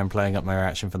guitar. I am playing up my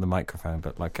reaction from the microphone,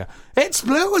 but it's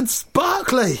blue and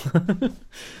sparkly.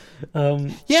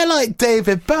 Yeah, like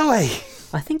David Bowie.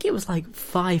 I think it was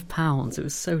 £5. It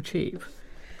was so cheap.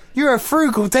 You're a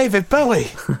frugal David Bowie.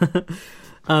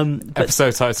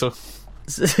 Episode title.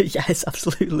 Yes,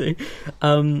 absolutely.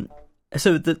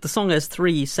 So the song has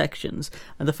 3 sections,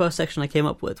 and the first section I came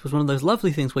up with was one of those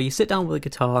lovely things where you sit down with a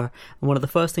guitar, and one of the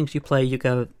first things you play, you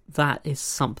go, that is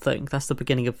something. That's the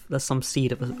beginning that's some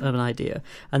seed of an idea.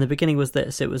 And the beginning was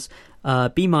this. It was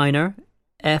B minor,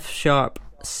 F sharp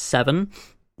 7,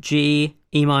 G,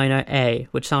 E minor, A,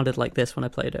 which sounded like this when I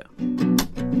played it.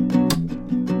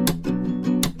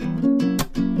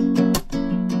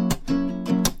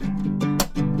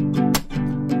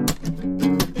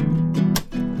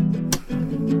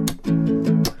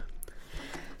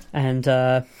 And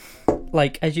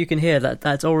as you can hear,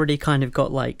 that's already kind of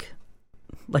got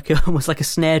almost like a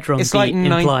snare drum beat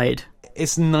implied.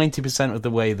 it's 90% of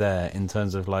the way there in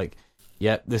terms of like,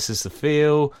 yep, this is the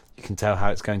feel. You can tell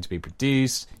how it's going to be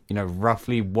produced. You know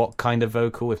roughly what kind of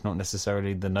vocal, if not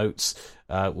necessarily the notes,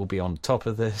 will be on top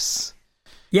of this.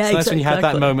 Yeah, so that's when you have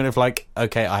that exactly. moment of like,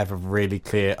 okay, I have a really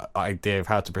clear idea of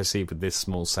how to proceed with this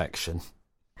small section.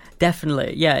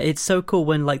 Definitely, yeah. It's so cool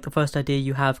when like the first idea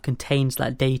you have contains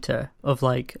that data of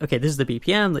like, okay, this is the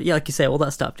BPM. Yeah, like you say, all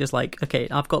that stuff. Just like, okay,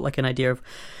 I've got like an idea of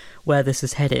where this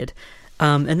is headed.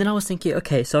 And then I was thinking,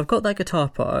 okay, so I've got that guitar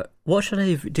part. What should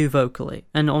I do vocally?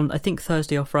 And on, I think,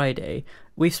 Thursday or Friday,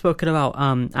 we've spoken about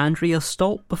Andrea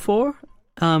Stolt before.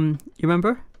 You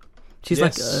remember? She's Yes.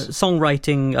 like a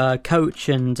songwriting coach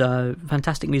and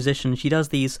fantastic musician. She does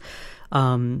these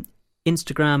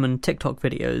Instagram and TikTok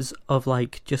videos of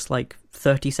like just like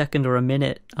 30-second or a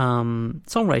minute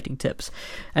songwriting tips.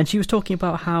 And she was talking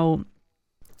about how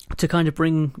to kind of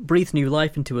breathe new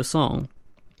life into a song.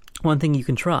 One thing you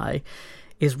can try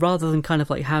is rather than kind of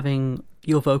like having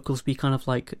your vocals be kind of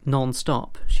like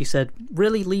non-stop, she said,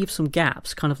 really leave some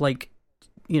gaps, kind of like,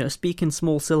 you know, speak in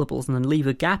small syllables and then leave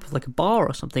a gap of like a bar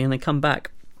or something and then come back,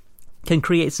 can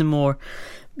create some more,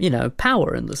 you know,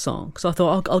 power in the song. So I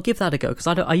thought I'll give that a go, because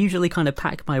I usually kind of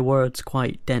pack my words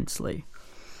quite densely.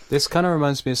 This kind of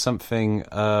reminds me of something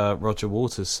Roger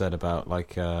Waters said about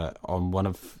like on one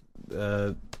of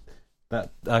that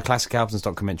Classic Albums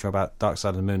documentary about Dark Side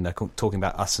of the Moon. They're talking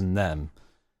about Us and Them,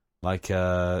 like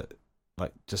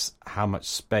just how much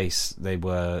space they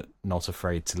were not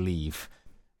afraid to leave.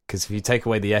 Because if you take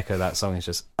away the echo, that song is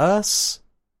just us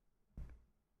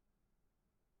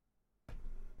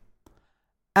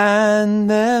and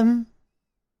them.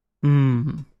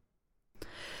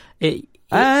 It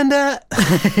has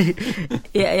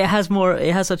more.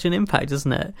 It has such an impact,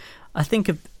 doesn't it? I think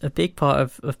a big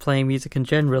part of playing music in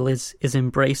general is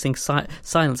embracing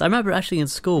silence. I remember actually in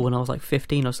school when I was like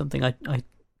 15 or something, I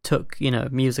took, you know,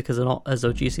 music as a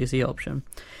GCSE option,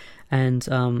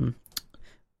 and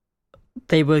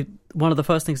they were, one of the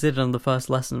first things they did on the first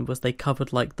lesson was they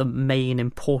covered like the main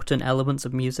important elements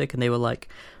of music, and they were like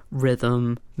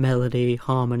rhythm, melody,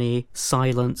 harmony,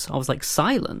 silence. I was like,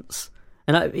 silence?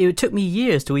 And it took me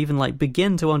years to even like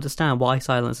begin to understand why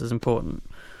silence is important.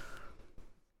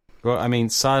 Well, I mean,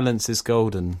 silence is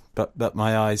golden, but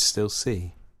my eyes still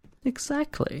see.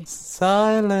 Exactly.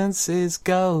 Silence is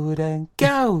golden,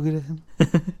 golden.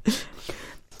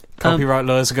 Copyright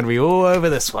lawyers are going to be all over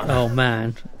this one. Oh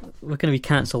man, we're going to be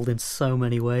cancelled in so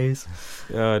many ways.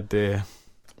 Oh dear.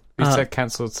 We said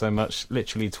cancelled so much,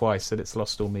 literally twice, that it's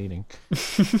lost all meaning.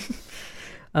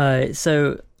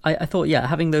 So I thought, yeah,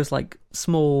 having those like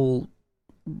small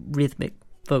rhythmic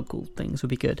vocal things would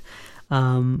be good.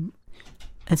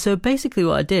 And so basically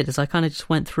what I did is I kind of just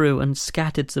went through and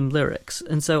scattered some lyrics.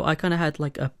 And so I kind of had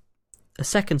like a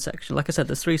second section. Like I said,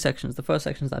 there's 3 sections. The first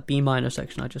section is that B minor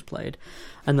section I just played.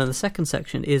 And then the second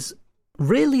section is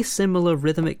really similar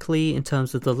rhythmically in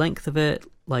terms of the length of it,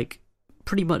 like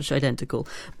pretty much identical.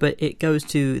 But it goes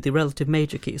to the relative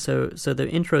major key. So the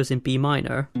intro's in B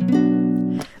minor.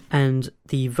 And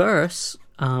the verse...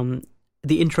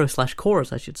 the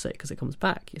intro/chorus, I should say, because it comes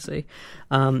back, you see.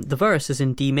 The verse is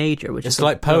in D major, which it's is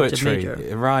like poetry. Major.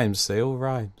 It rhymes. They all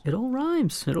rhyme. It all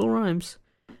rhymes.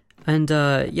 And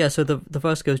so the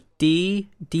verse goes D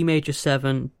major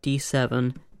 7,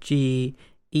 D7, G,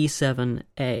 E7,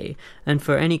 A. And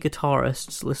for any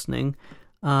guitarists listening,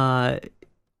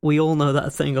 we all know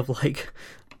that thing of like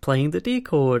playing the D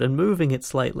chord and moving it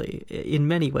slightly. In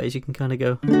many ways, you can kind of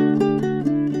go...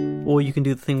 Or you can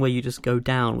do the thing where you just go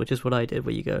down, which is what I did,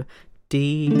 where you go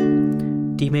D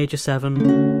major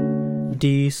 7,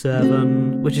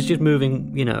 D7, which is just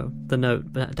moving, you know, the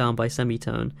note down by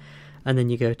semitone. And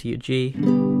then you go to your G,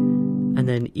 and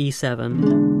then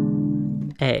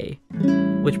E7, A,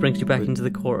 which brings you back into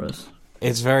the chorus.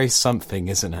 It's very something,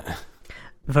 isn't it?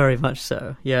 Very much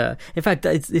so, yeah. In fact,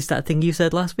 it's that thing you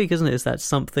said last week, isn't it? It's that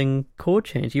something chord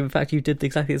change. In fact, you did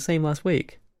exactly the same last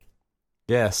week.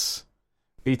 Yes.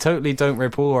 We totally don't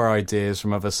rip all our ideas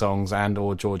from other songs and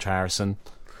or George Harrison.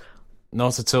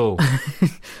 Not at all.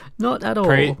 Not at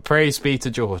all. Praise be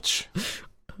to George.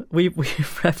 We've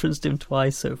referenced him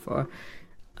twice so far.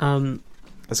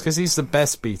 That's because he's the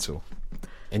best Beatle.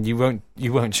 And you won't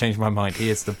change my mind. He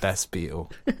is the best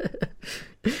Beatle.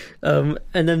 And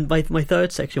then my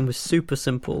third section was super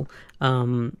simple.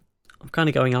 I'm kind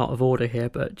of going out of order here,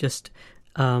 but just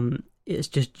it's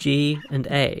just G and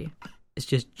A. It's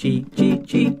just G, G,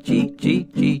 G, G, G,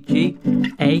 G, G,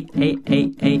 A, A, A,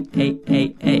 A, A,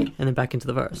 A, A, and then back into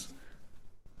the verse.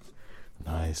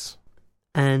 Nice.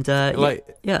 And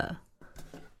yeah.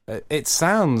 It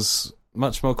sounds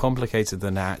much more complicated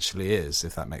than it actually is,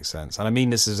 if that makes sense. And I mean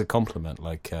this as a compliment.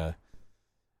 Like,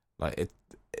 Like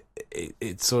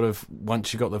it sort of,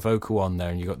 once you got the vocal on there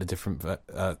and you got the different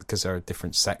because there are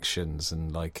different sections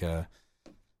and like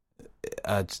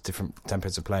different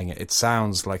tempos of playing it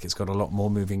sounds like it's got a lot more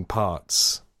moving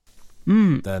parts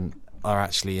than are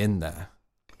actually in there.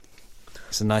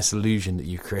 It's a nice illusion that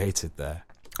you created there.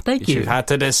 Thank you. You've had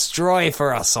to destroy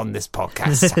for us on this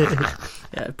podcast.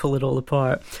 Yeah, pull it all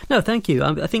apart. No, thank you.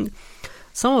 I think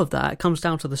some of that comes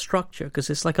down to the structure, because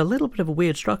it's like a little bit of a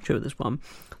weird structure with this one.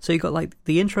 So you got like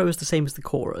the intro is the same as the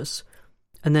chorus,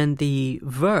 and then the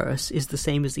verse is the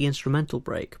same as the instrumental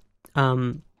break.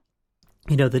 You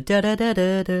know, the da da da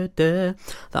da da da,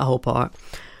 that whole part.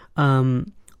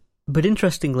 But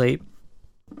interestingly,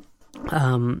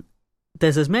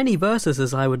 there's as many verses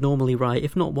as I would normally write,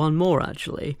 if not one more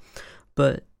actually.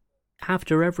 But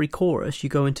after every chorus, you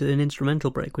go into an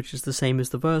instrumental break, which is the same as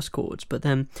the verse chords. But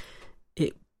then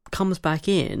it comes back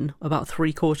in about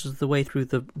 3/4 of the way through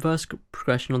the verse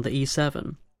progression on the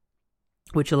E7,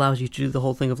 which allows you to do the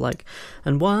whole thing of like,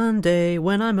 and one day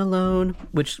when I'm alone,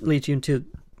 which leads you into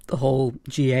the whole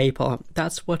GA part.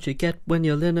 That's what you get when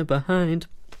you're leaning behind.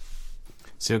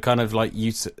 So you're kind of like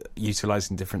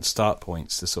utilising different start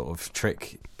points to sort of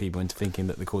trick people into thinking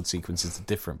that the chord sequences are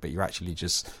different, but you're actually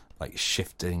just like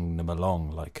shifting them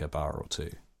along like a bar or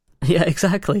two. Yeah,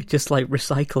 exactly. Just like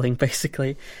recycling,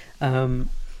 basically.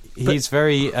 He's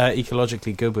very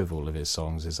ecologically good with all of his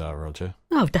songs, is Roger?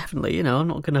 Oh, definitely. You know, I'm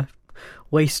not going to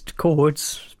waste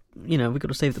chords. You know, we've got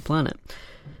to save the planet.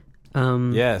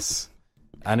 Yes.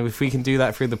 And if we can do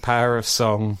that through the power of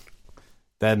song,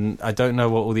 then I don't know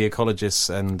what all the ecologists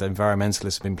and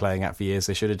environmentalists have been playing at for years.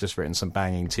 They should have just written some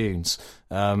banging tunes.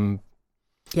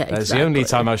 Yeah, exactly. That's the only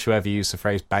time I should ever use the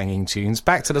phrase banging tunes.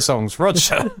 Back to the songs,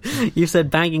 Roger. You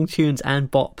said banging tunes and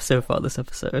bop so far this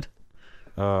episode.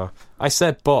 I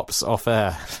said bops off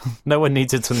air. No one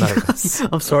needed to know this.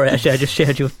 I'm sorry, actually, I just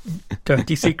shared your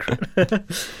dirty secret.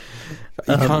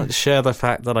 You can't share the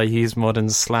fact that I use modern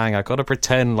slang. I've got to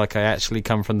pretend like I actually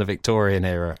come from the Victorian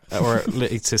era, or at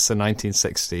least the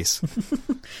 1960s.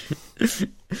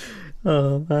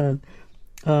 Oh,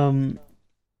 man.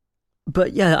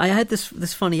 But yeah, I had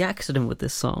this funny accident with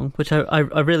this song, which I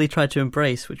really tried to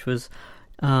embrace, which was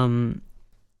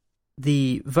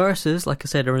the verses, like I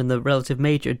said, are in the relative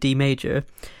major, D major,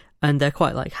 and they're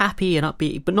quite like happy and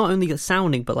upbeat, but not only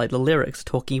sounding, but like the lyrics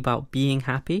talking about being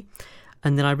happy.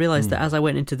 And then I realised that as I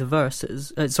went into the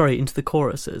into the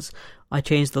choruses, I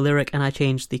changed the lyric and I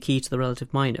changed the key to the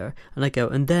relative minor. And I go,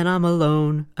 and then I'm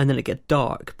alone, and then it gets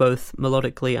dark, both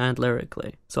melodically and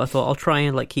lyrically. So I thought I'll try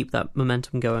and like keep that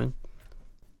momentum going.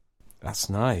 That's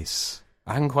nice.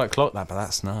 I hadn't quite clocked that, but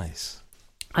that's nice.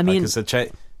 I mean, because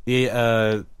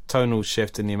the tonal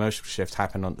shift and the emotional shift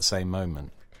happen at the same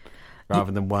moment,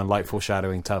 rather than one like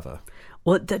foreshadowing t'other.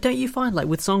 Well, don't you find, like,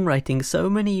 with songwriting, so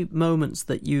many moments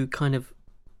that you kind of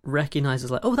recognise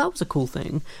as, like, oh, that was a cool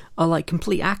thing, are, like,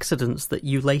 complete accidents that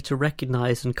you later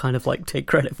recognise and kind of, like, take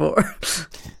credit for?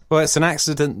 Well, it's an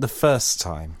accident the first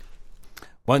time.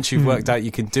 Once you've worked out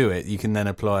you can do it, you can then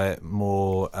apply it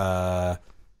more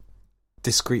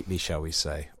discreetly, shall we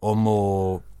say, or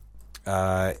more,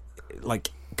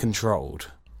 like, controlled.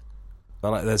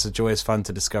 But, like, there's a joyous fun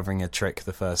to discovering a trick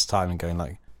the first time and going,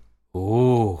 like,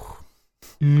 ooh...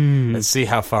 Let's see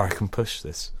how far I can push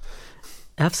this.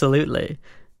 Absolutely.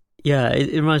 Yeah,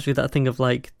 it reminds me of that thing of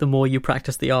like, the more you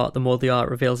practice the art, the more the art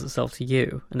reveals itself to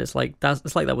you. And it's like that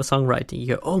with songwriting.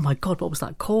 You go, oh my god, what was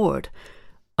that chord?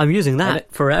 I'm using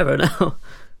that forever now.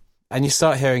 And you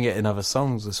start hearing it in other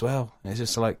songs as well. It's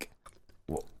just like,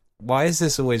 why has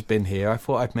this always been here? I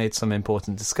thought I'd made some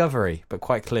important discovery, but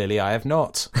quite clearly I have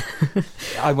not.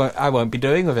 I won't be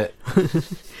doing with it.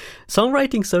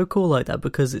 Songwriting's so cool like that,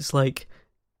 because it's like,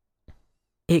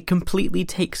 it completely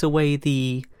takes away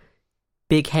the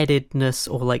big-headedness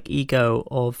or like ego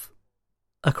of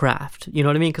a craft. You know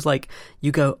what I mean? Because like,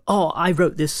 you go, oh, I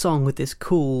wrote this song with this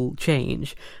cool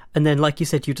change, and then like you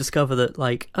said, you discover that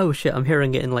like, oh shit, I'm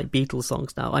hearing it in like Beatles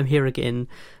songs now, I'm hearing it in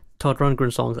Todd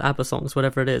Rundgren songs, ABBA songs,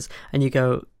 whatever it is, and you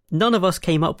go, none of us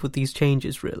came up with these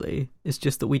changes really, it's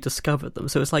just that we discovered them.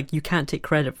 So it's like, you can't take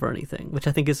credit for anything, which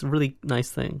I think is a really nice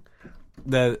thing.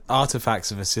 They're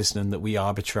artifacts of a system that we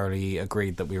arbitrarily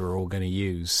agreed that we were all going to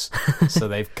use. So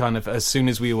they've kind of, as soon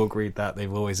as we all agreed that,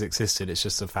 they've always existed. It's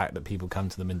just the fact that people come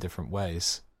to them in different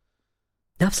ways.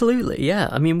 Absolutely, yeah.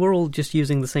 I mean, we're all just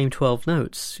using the same 12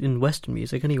 notes in Western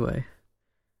music anyway.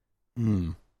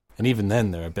 And even then,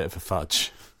 they're a bit of a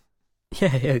fudge.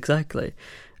 Yeah, exactly.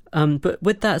 But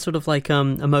with that sort of like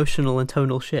emotional and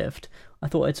tonal shift, I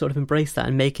thought I'd sort of embrace that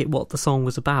and make it what the song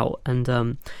was about.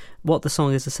 And what the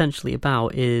song is essentially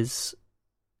about is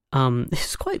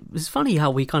It's funny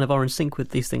how we kind of are in sync with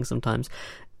these things sometimes.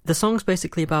 The song's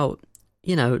basically about,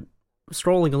 you know,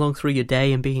 strolling along through your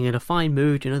day and being in a fine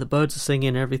mood, you know, the birds are singing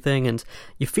and everything, and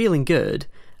you're feeling good,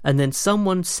 and then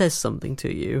someone says something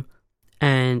to you,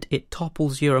 and it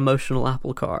topples your emotional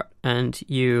apple cart, and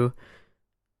you're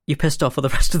pissed off for the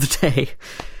rest of the day.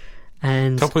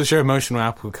 And Topples your emotional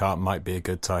apple cart might be a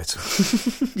good title.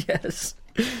 Yes.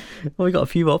 Well, we got a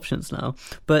few options now,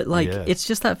 but like, It's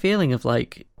just that feeling of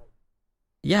like,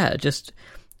 yeah, just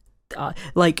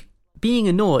like being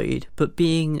annoyed, but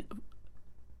being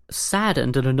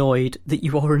saddened and annoyed that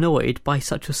you are annoyed by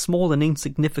such a small and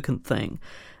insignificant thing.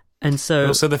 And so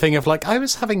also the thing of like, I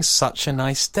was having such a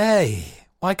nice day,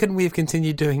 why couldn't we have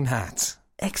continued doing that?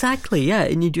 Exactly, yeah,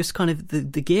 and you just kind of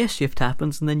the gear shift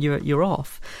happens, and then you're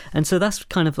off. And so that's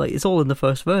kind of like, it's all in the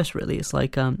first verse, really. It's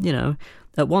like, you know,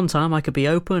 at one time I could be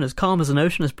open, as calm as an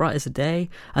ocean, as bright as a day,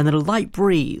 and then a light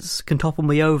breeze can topple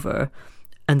me over,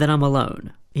 and then I'm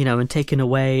alone, you know, and taken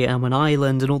away. I'm an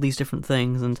island, and all these different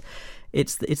things, and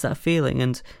it's that feeling.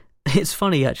 And it's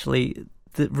funny, actually,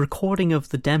 the recording of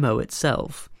the demo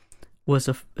itself was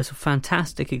a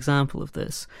fantastic example of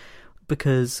this,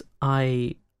 because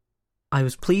I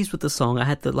was pleased with the song. I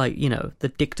had the, like, you know, the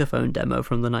dictaphone demo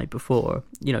from the night before,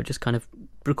 you know, just kind of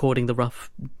recording the rough,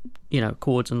 you know,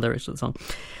 chords and lyrics of the song.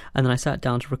 And then I sat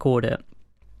down to record it,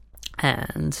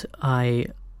 and I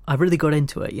really got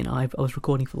into it, you know. I was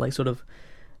recording for like sort of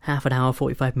half an hour,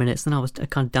 45 minutes, then I was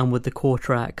kind of done with the core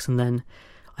tracks, and then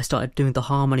I started doing the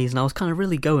harmonies, and I was kind of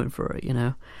really going for it, you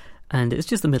know. And it's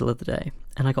just the middle of the day,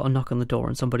 and I got a knock on the door,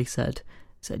 and somebody said,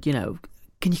 you know,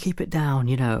 can you keep it down?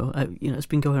 You know, it's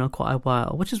been going on quite a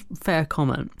while, which is a fair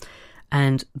comment.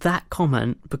 And that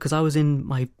comment, because I was in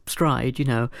my stride, you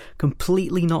know,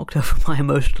 completely knocked over my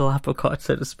emotional apple cart,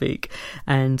 so to speak.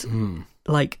 And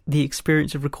like, the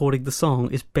experience of recording the song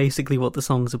is basically what the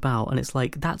song's about. And it's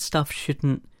like, that stuff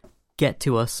shouldn't get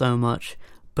to us so much,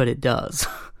 but it does.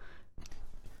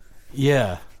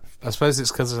 Yeah, I suppose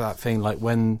it's because of that thing, like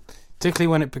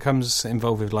particularly when it becomes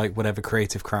involved with like whatever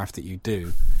creative craft that you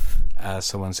do.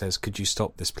 Someone says, could you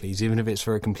stop this please, even if it's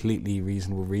for a completely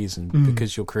reasonable reason,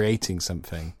 because you're creating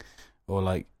something, or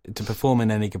like to perform in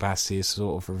any capacity is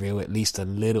sort of reveal at least a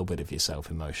little bit of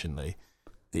yourself emotionally,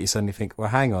 that you suddenly think, well,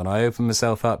 hang on, I opened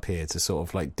myself up here to sort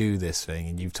of like do this thing,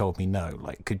 and you've told me no.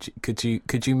 Like, could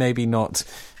you maybe not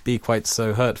be quite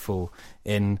so hurtful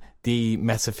in the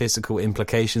metaphysical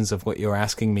implications of what you're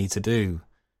asking me to do,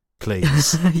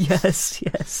 please?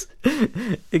 Yes,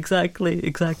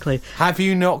 exactly. Have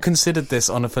you not considered this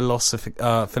on a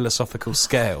philosophical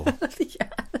scale? Yeah.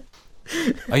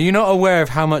 Are you not aware of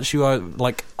how much you are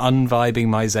like unvibing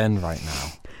my zen right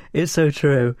now? It's so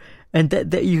true, and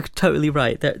that you're totally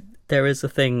right. That there is a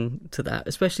thing to that,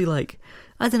 especially like,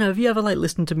 I don't know, have you ever like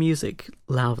listened to music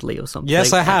loudly or something?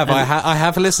 Yes, I have. I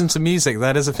have listened to music.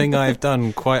 That is a thing I've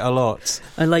done quite a lot.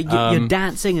 And like you're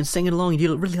dancing and singing along, and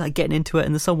you're really like getting into it,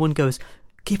 and then someone goes,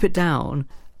 "Keep it down,"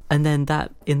 and then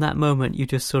in that moment you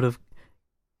just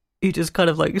kind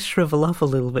of like shrivel up a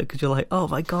little bit, because you're like, oh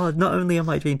my god, not only am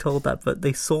I being told that, but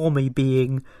they saw me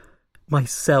being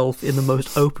myself in the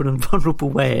most open and vulnerable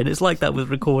way. And it's like that with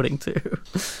recording too.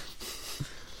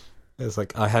 It's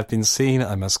like, I have been seen,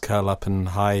 I must curl up and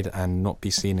hide and not be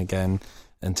seen again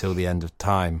until the end of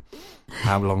time.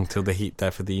 How long till the heat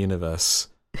death of the universe?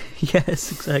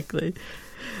 Yes, exactly.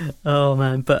 Oh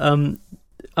man, but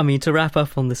I mean, to wrap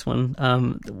up on this one,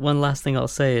 one last thing I'll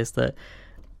say is that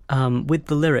with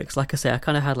the lyrics, like I say, I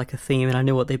kind of had like a theme and I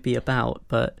knew what they'd be about,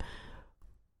 but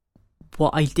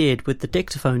what I did with the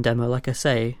dictaphone demo, like I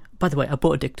say, by the way, I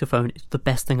bought a dictaphone. It's the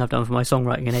best thing I've done for my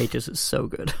songwriting in ages. It's so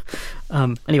good.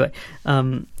 Anyway,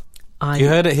 you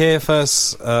heard it here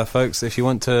first, folks. If you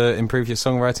want to improve your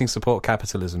songwriting, support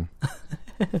capitalism.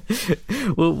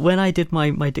 Well, when I did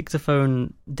my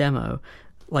dictaphone demo,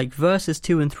 like verses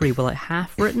 2 and 3 were like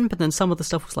half written, but then some of the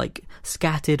stuff was like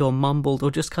scattered or mumbled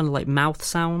or just kind of like mouth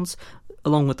sounds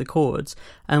along with the chords.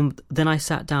 And then I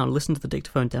sat down, listened to the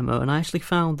dictaphone demo, and I actually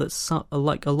found that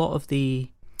like a lot of the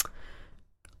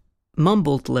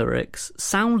mumbled lyrics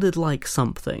sounded like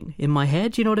something in my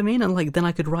head, you know what I mean? And like then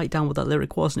I could write down what that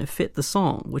lyric was, and it fit the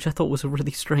song, which I thought was a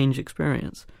really strange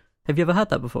experience. Have you ever had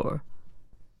that before?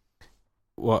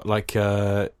 What, like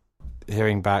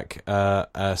hearing back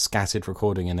a scattered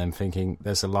recording and then thinking,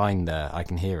 there's a line there, I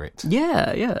can hear it?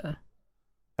 Yeah.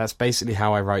 That's basically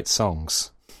how I write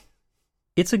songs.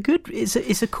 It's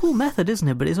a cool method, isn't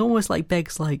it? But it's almost like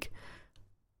begs like,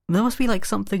 there must be like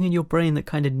something in your brain that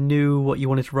kind of knew what you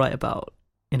wanted to write about,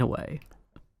 in a way.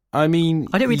 I mean,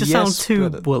 I don't mean to sound too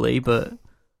woolly, but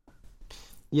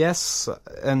yes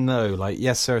and no. Like,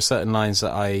 yes, there are certain lines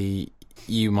that I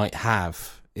you might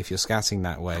have if you're scatting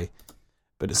that way.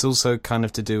 But it's also kind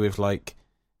of to do with, like,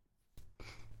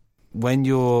 when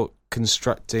you're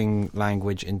constructing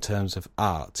language in terms of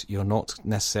art, you're not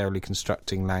necessarily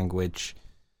constructing language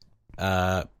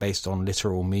based on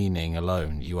literal meaning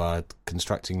alone. You are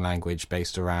constructing language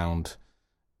based around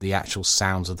the actual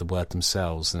sounds of the word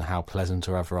themselves and how pleasant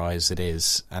or otherwise it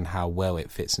is and how well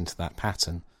it fits into that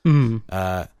pattern.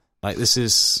 Like, this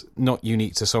is not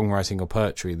unique to songwriting or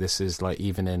poetry. This is, like,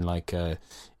 even in, like,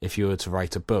 if you were to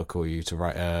write a book or you to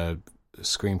write a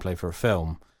screenplay for a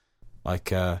film, I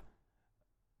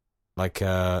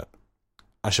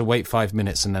shall wait 5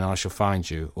 minutes and then I shall find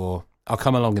you, or I'll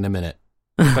come along in a minute.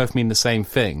 They both mean the same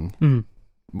thing,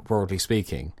 broadly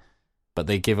speaking, but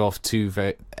they give off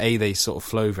they sort of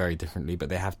flow very differently, but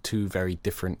they have two very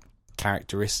different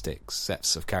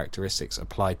sets of characteristics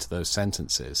applied to those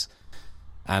sentences.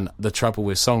 And the trouble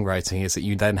with songwriting is that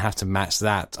you then have to match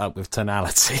that up with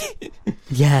tonality.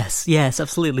 Yes,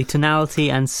 absolutely. Tonality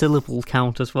and syllable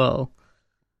count as well.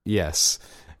 Yes.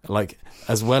 Like,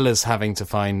 as well as having to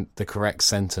find the correct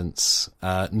sentence,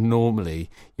 normally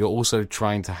you're also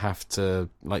trying to have to,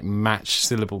 like, match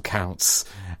syllable counts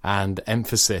and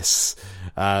emphasis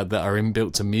that are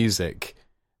inbuilt to music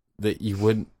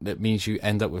that means you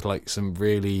end up with, like, some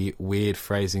really weird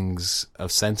phrasings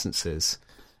of sentences.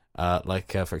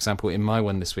 For example, in my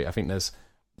one this week, I think there's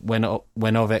when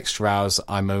of extra hours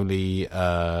I'm only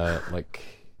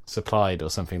supplied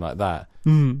or something like that.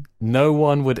 No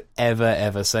one would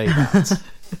ever say that.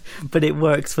 But it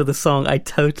works for the song. I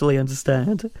totally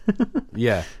understand.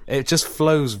 Yeah, it just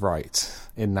flows right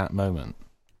in that moment.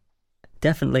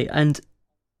 Definitely. And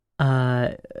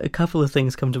a couple of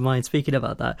things come to mind speaking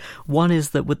about that. One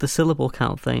is that with the syllable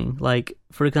count thing, like,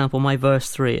 for example, my verse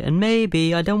 3, and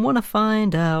maybe I don't want to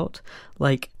find out,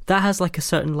 like, that has, like, a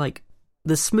certain, like,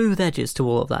 the smooth edges to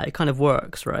all of that. It kind of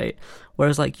works, right?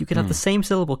 Whereas, like, you could have the same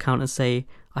syllable count and say,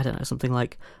 I don't know, something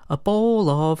like a bowl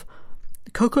of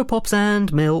Cocoa Pops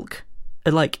and milk.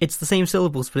 And, like, it's the same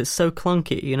syllables, but it's so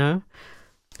clunky, you know?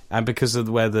 And because of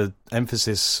where the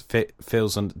emphasis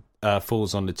falls on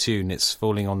the tune, it's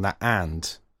falling on that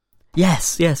and.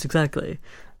 Yes, exactly.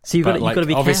 So you've got to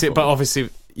be careful. But obviously,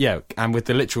 yeah, and with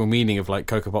the literal meaning of, like,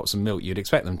 Cocoa Pops and milk, you'd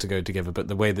expect them to go together, but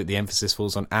the way that the emphasis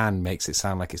falls on and makes it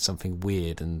sound like it's something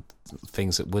weird and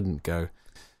things that wouldn't go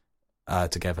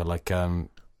together. Like,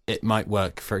 it might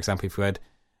work, for example, if you had,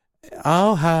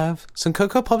 I'll have some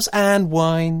Cocoa Pops and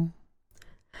wine.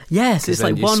 Yes, it's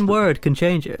like one word can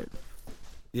change it.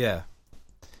 Yeah.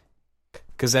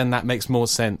 Because then that makes more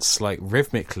sense, like,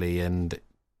 rhythmically and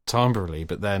timbrally,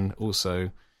 but then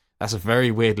also that's a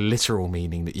very weird literal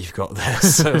meaning that you've got there.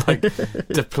 So, like,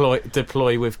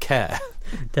 deploy with care.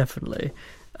 Definitely.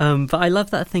 But I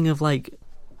love that thing of, like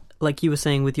you were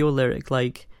saying with your lyric,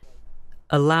 like,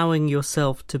 allowing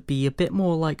yourself to be a bit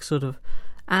more, like, sort of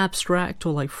abstract,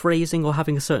 or like phrasing, or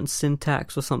having a certain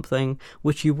syntax or something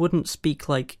which you wouldn't speak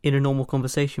like in a normal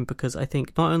conversation, because I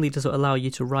think not only does it allow you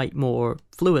to write more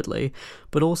fluidly,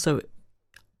 but also,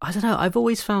 I don't know, I've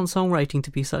always found songwriting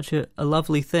to be such a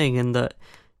lovely thing, in that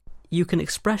you can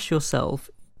express yourself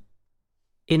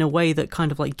in a way that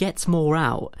kind of like gets more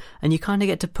out, and you kind of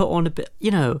get to put on a bit,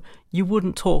 you know, you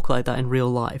wouldn't talk like that in real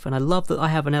life. And I love that I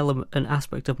have an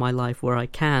aspect of my life where I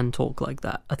can talk like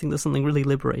that. I think there's something really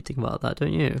liberating about that,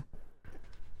 don't you?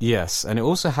 Yes, and it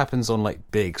also happens on,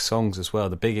 like, big songs as well.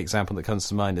 The big example that comes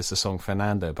to mind is the song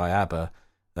Fernando by ABBA.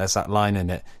 There's that line in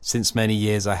it, since many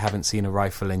years I haven't seen a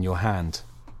rifle in your hand.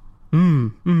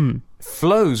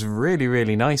 Flows really,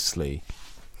 really nicely.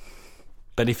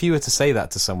 But if you were to say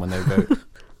that to someone, they would go,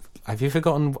 have you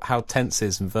forgotten how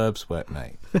tenses and verbs work,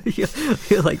 mate?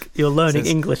 you're learning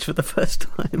English for the first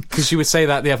time. Because you would say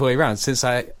that the other way around, since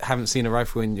I haven't seen a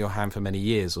rifle in your hand for many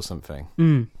years or something.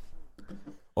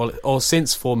 Or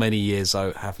since for many years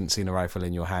I haven't seen a rifle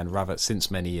in your hand, rather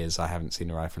since many years I haven't seen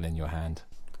a rifle in your hand.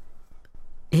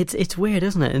 It's weird,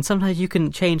 isn't it? And sometimes you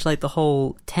can change, like, the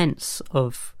whole tense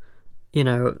of, you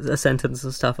know, a sentence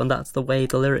and stuff, and that's the way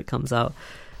the lyric comes out.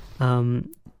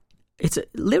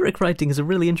 Lyric writing is a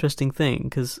really interesting thing,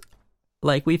 because,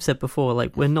 like we've said before,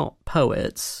 like, we're not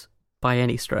poets by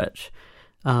any stretch,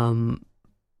 but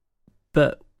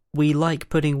we like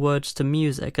putting words to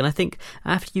music, and I think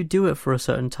after you do it for a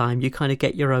certain time, you kind of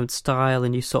get your own style,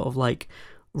 and you sort of, like,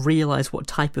 realize what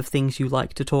type of things you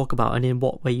like to talk about and in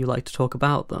what way you like to talk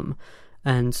about them,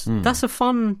 and that's a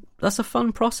fun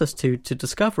process to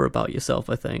discover about yourself,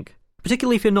 I think,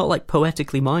 particularly if you're not, like,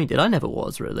 poetically minded. I never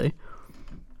was, really.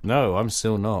 No, I'm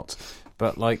still not.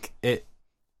 But, like, it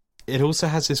also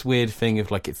has this weird thing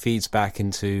of, like, it feeds back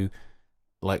into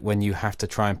like when you have to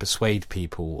try and persuade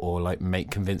people or like make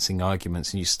convincing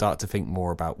arguments, and you start to think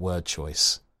more about word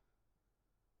choice.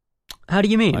 How do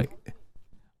you mean?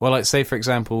 Like say for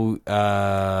example,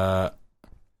 I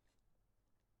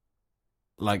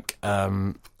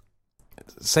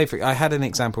had an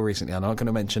example recently. I'm not going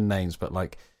to mention names, but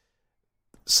like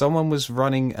someone was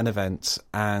running an event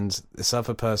and this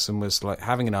other person was like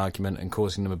having an argument and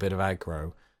causing them a bit of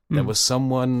aggro. There was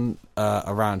someone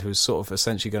around who was sort of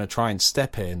essentially going to try and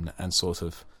step in and sort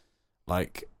of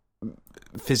like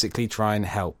physically try and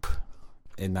help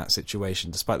in that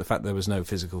situation, despite the fact there was no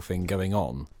physical thing going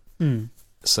on.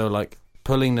 So like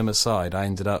pulling them aside, I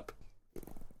ended up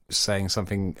saying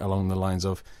something along the lines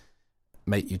of,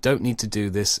 mate, you don't need to do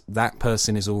this. That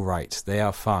person is all right. They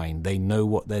are fine. They know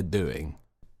what they're doing.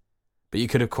 But you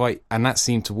could have and that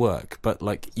seemed to work, but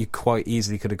like you quite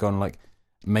easily could have gone like,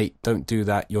 mate, don't do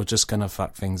that. You're just going to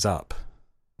fuck things up.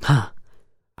 Huh.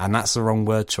 And that's the wrong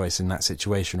word choice in that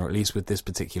situation, or at least with this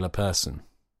particular person.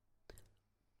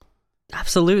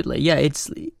 Absolutely. Yeah, it's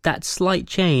that slight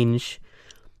change.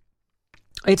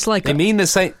 It's like they mean the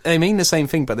same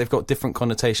thing, but they've got different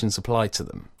connotations applied to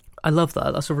them. I love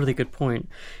that. That's a really good point.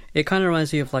 It kind of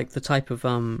reminds me of like the type of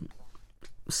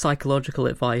psychological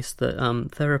advice that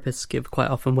therapists give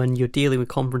quite often when you're dealing with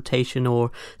confrontation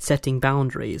or setting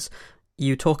boundaries.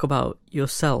 You talk about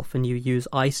yourself and you use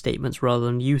I statements rather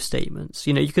than you statements.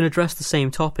 You know, you can address the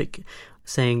same topic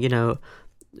saying, you know,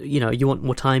 you want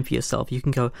more time for yourself. You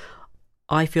can go,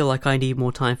 I feel like I need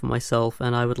more time for myself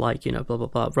and I would like, you know, blah, blah,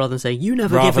 blah, rather than saying, you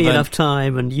never give me enough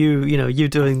time and you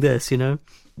doing this, you know?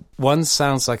 One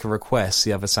sounds like a request,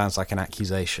 the other sounds like an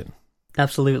accusation.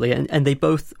 Absolutely. And they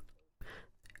both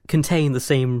contain the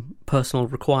same personal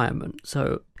requirement.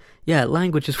 So, yeah,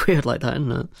 language is weird like that,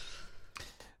 isn't it?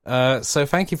 So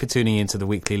thank you for tuning into the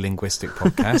Weekly Linguistic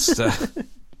Podcast.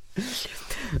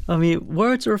 I mean,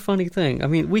 words are a funny thing. I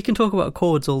mean, we can talk about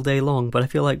chords all day long, but I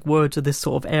feel like words are this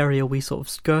sort of area we sort of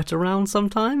skirt around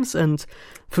sometimes, and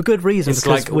for good reason,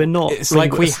 because we're not It's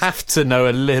like we have to know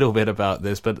a little bit about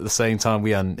this, but at the same time,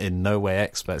 we are in no way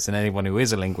experts, and anyone who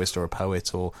is a linguist or a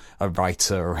poet or a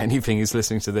writer or anything who's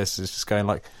listening to this is just going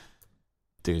like,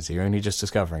 dude, you're only just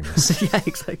discovering this. Yeah,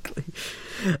 exactly.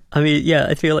 I mean, yeah,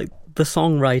 I feel like the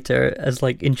songwriter, as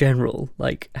like in general,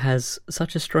 like has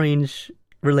such a strange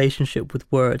relationship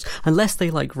with words, unless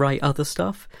they like write other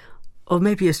stuff, or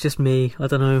maybe it's just me. I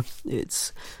don't know.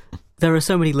 There are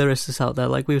so many lyricists out there,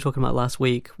 like we were talking about last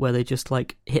week, where they just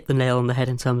like hit the nail on the head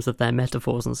in terms of their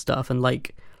metaphors and stuff. And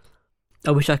like,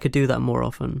 I wish I could do that more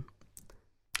often.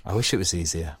 I wish it was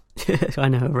easier. I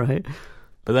know, right?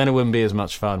 But then it wouldn't be as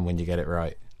much fun when you get it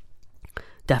right.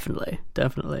 Definitely.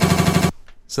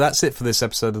 So that's it for this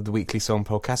episode of the Weekly Song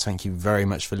Podcast. Thank you very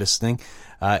much for listening.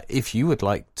 If you would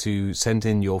like to send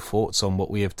in your thoughts on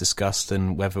what we have discussed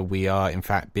and whether we are, in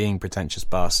fact, being pretentious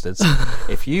bastards,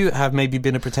 if you have maybe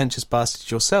been a pretentious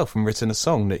bastard yourself and written a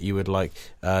song that you would like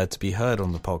to be heard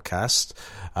on the podcast,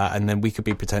 and then we could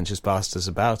be pretentious bastards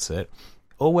about it,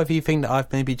 or whether you think that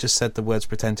I've maybe just said the words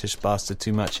pretentious bastard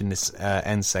too much in this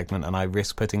end segment and I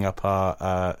risk putting up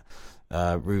our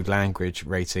rude language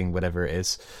rating, whatever it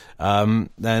is,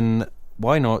 then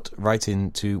why not write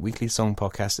in to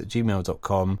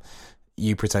weeklysongpodcast@gmail.com,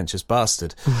 you pretentious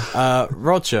bastard.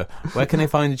 Roger, where can I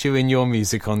find you in your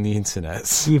music on the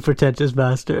internet? You pretentious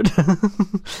bastard.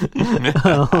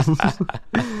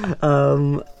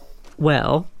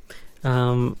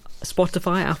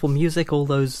 Spotify, Apple Music, all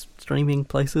those streaming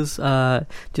places.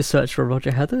 Just search for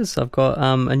Roger Heathers. I've got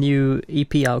a new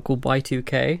EP out called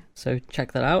Y2K, so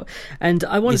check that out. And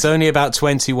it's only about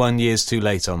 21 years too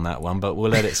late on that one, but we'll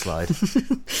let it slide.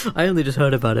 I only just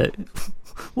heard about it.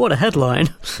 What a headline!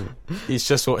 He's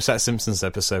just watched that Simpsons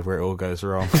episode where it all goes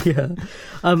wrong. Yeah,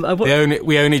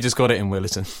 we only just got it in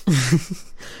Willerton.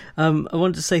 I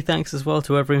wanted to say thanks as well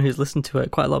to everyone who's listened to it.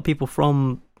 Quite a lot of people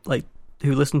from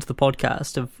who listened to the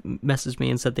podcast have messaged me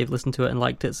and said they've listened to it and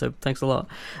liked it, so thanks a lot.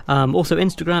 Also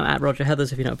Instagram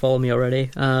 @RogerHeathers if you don't follow me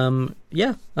already.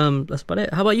 That's about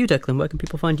it. How about you, Declan? Where can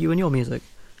people find you and your music?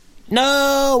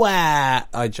 Nowhere!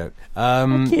 I joke.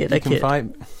 I kid.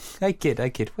 I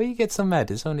kid. Well, you get so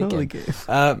mad. It's only a game.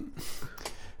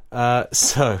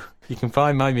 So you can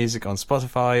find my music on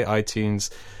Spotify,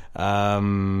 iTunes,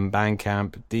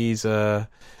 Bandcamp, Deezer,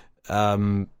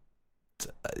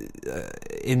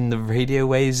 in the radio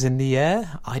waves in the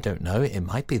air. I don't know. It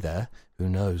might be there. Who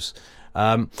knows?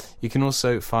 You can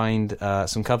also find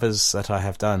some covers that I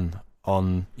have done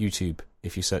on YouTube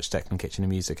if you search Declan Kitchener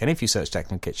Music. And if you search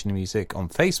Declan Kitchener Music on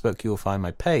Facebook, you'll find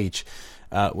my page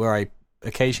where I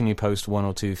occasionally post one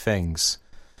or two things.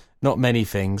 not many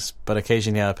things, but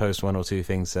occasionally I post one or two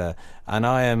things there. And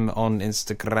I am on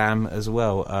Instagram as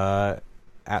well,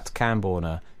 at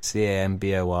Camborner,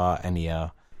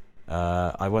 Camborner.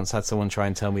 I once had someone try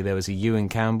and tell me there was a U in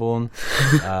Camborne.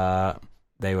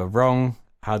 They were wrong.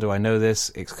 How do I know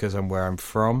this? It's because I'm where I'm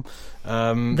from.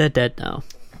 They're dead now.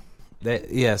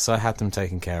 Yes, I had them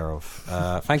taken care of.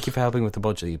 Thank you for helping with the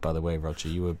body, by the way, Roger.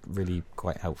 You were really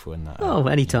quite helpful in that. Oh,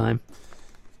 anytime.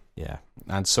 Yeah,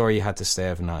 and sorry you had to stay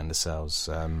overnight in the cells.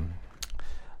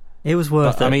 It was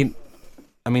worth it.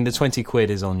 I mean, the 20 quid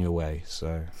is on your way,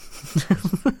 so...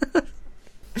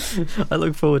 I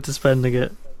look forward to spending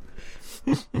it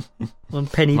on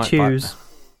penny chews.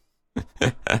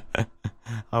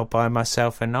 I'll buy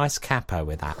myself a nice capo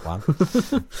with that one.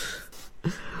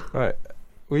 Right,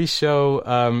 we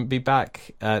shall be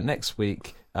back next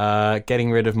week,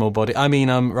 getting rid of more body.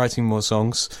 I'm writing more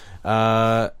songs,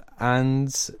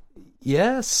 and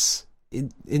yes,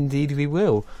 indeed we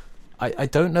will. I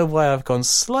don't know why I've gone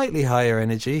slightly higher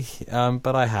energy,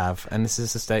 but I have, and this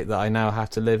is a state that I now have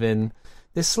to live in,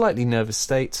 this slightly nervous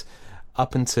state,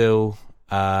 up until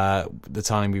the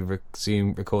time we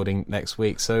resume recording next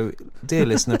week. So, dear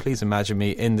listener, please imagine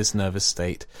me in this nervous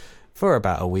state for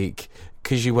about a week,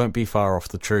 because you won't be far off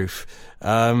the truth.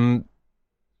 Ta-ra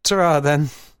then.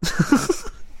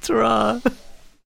 Ta-ra.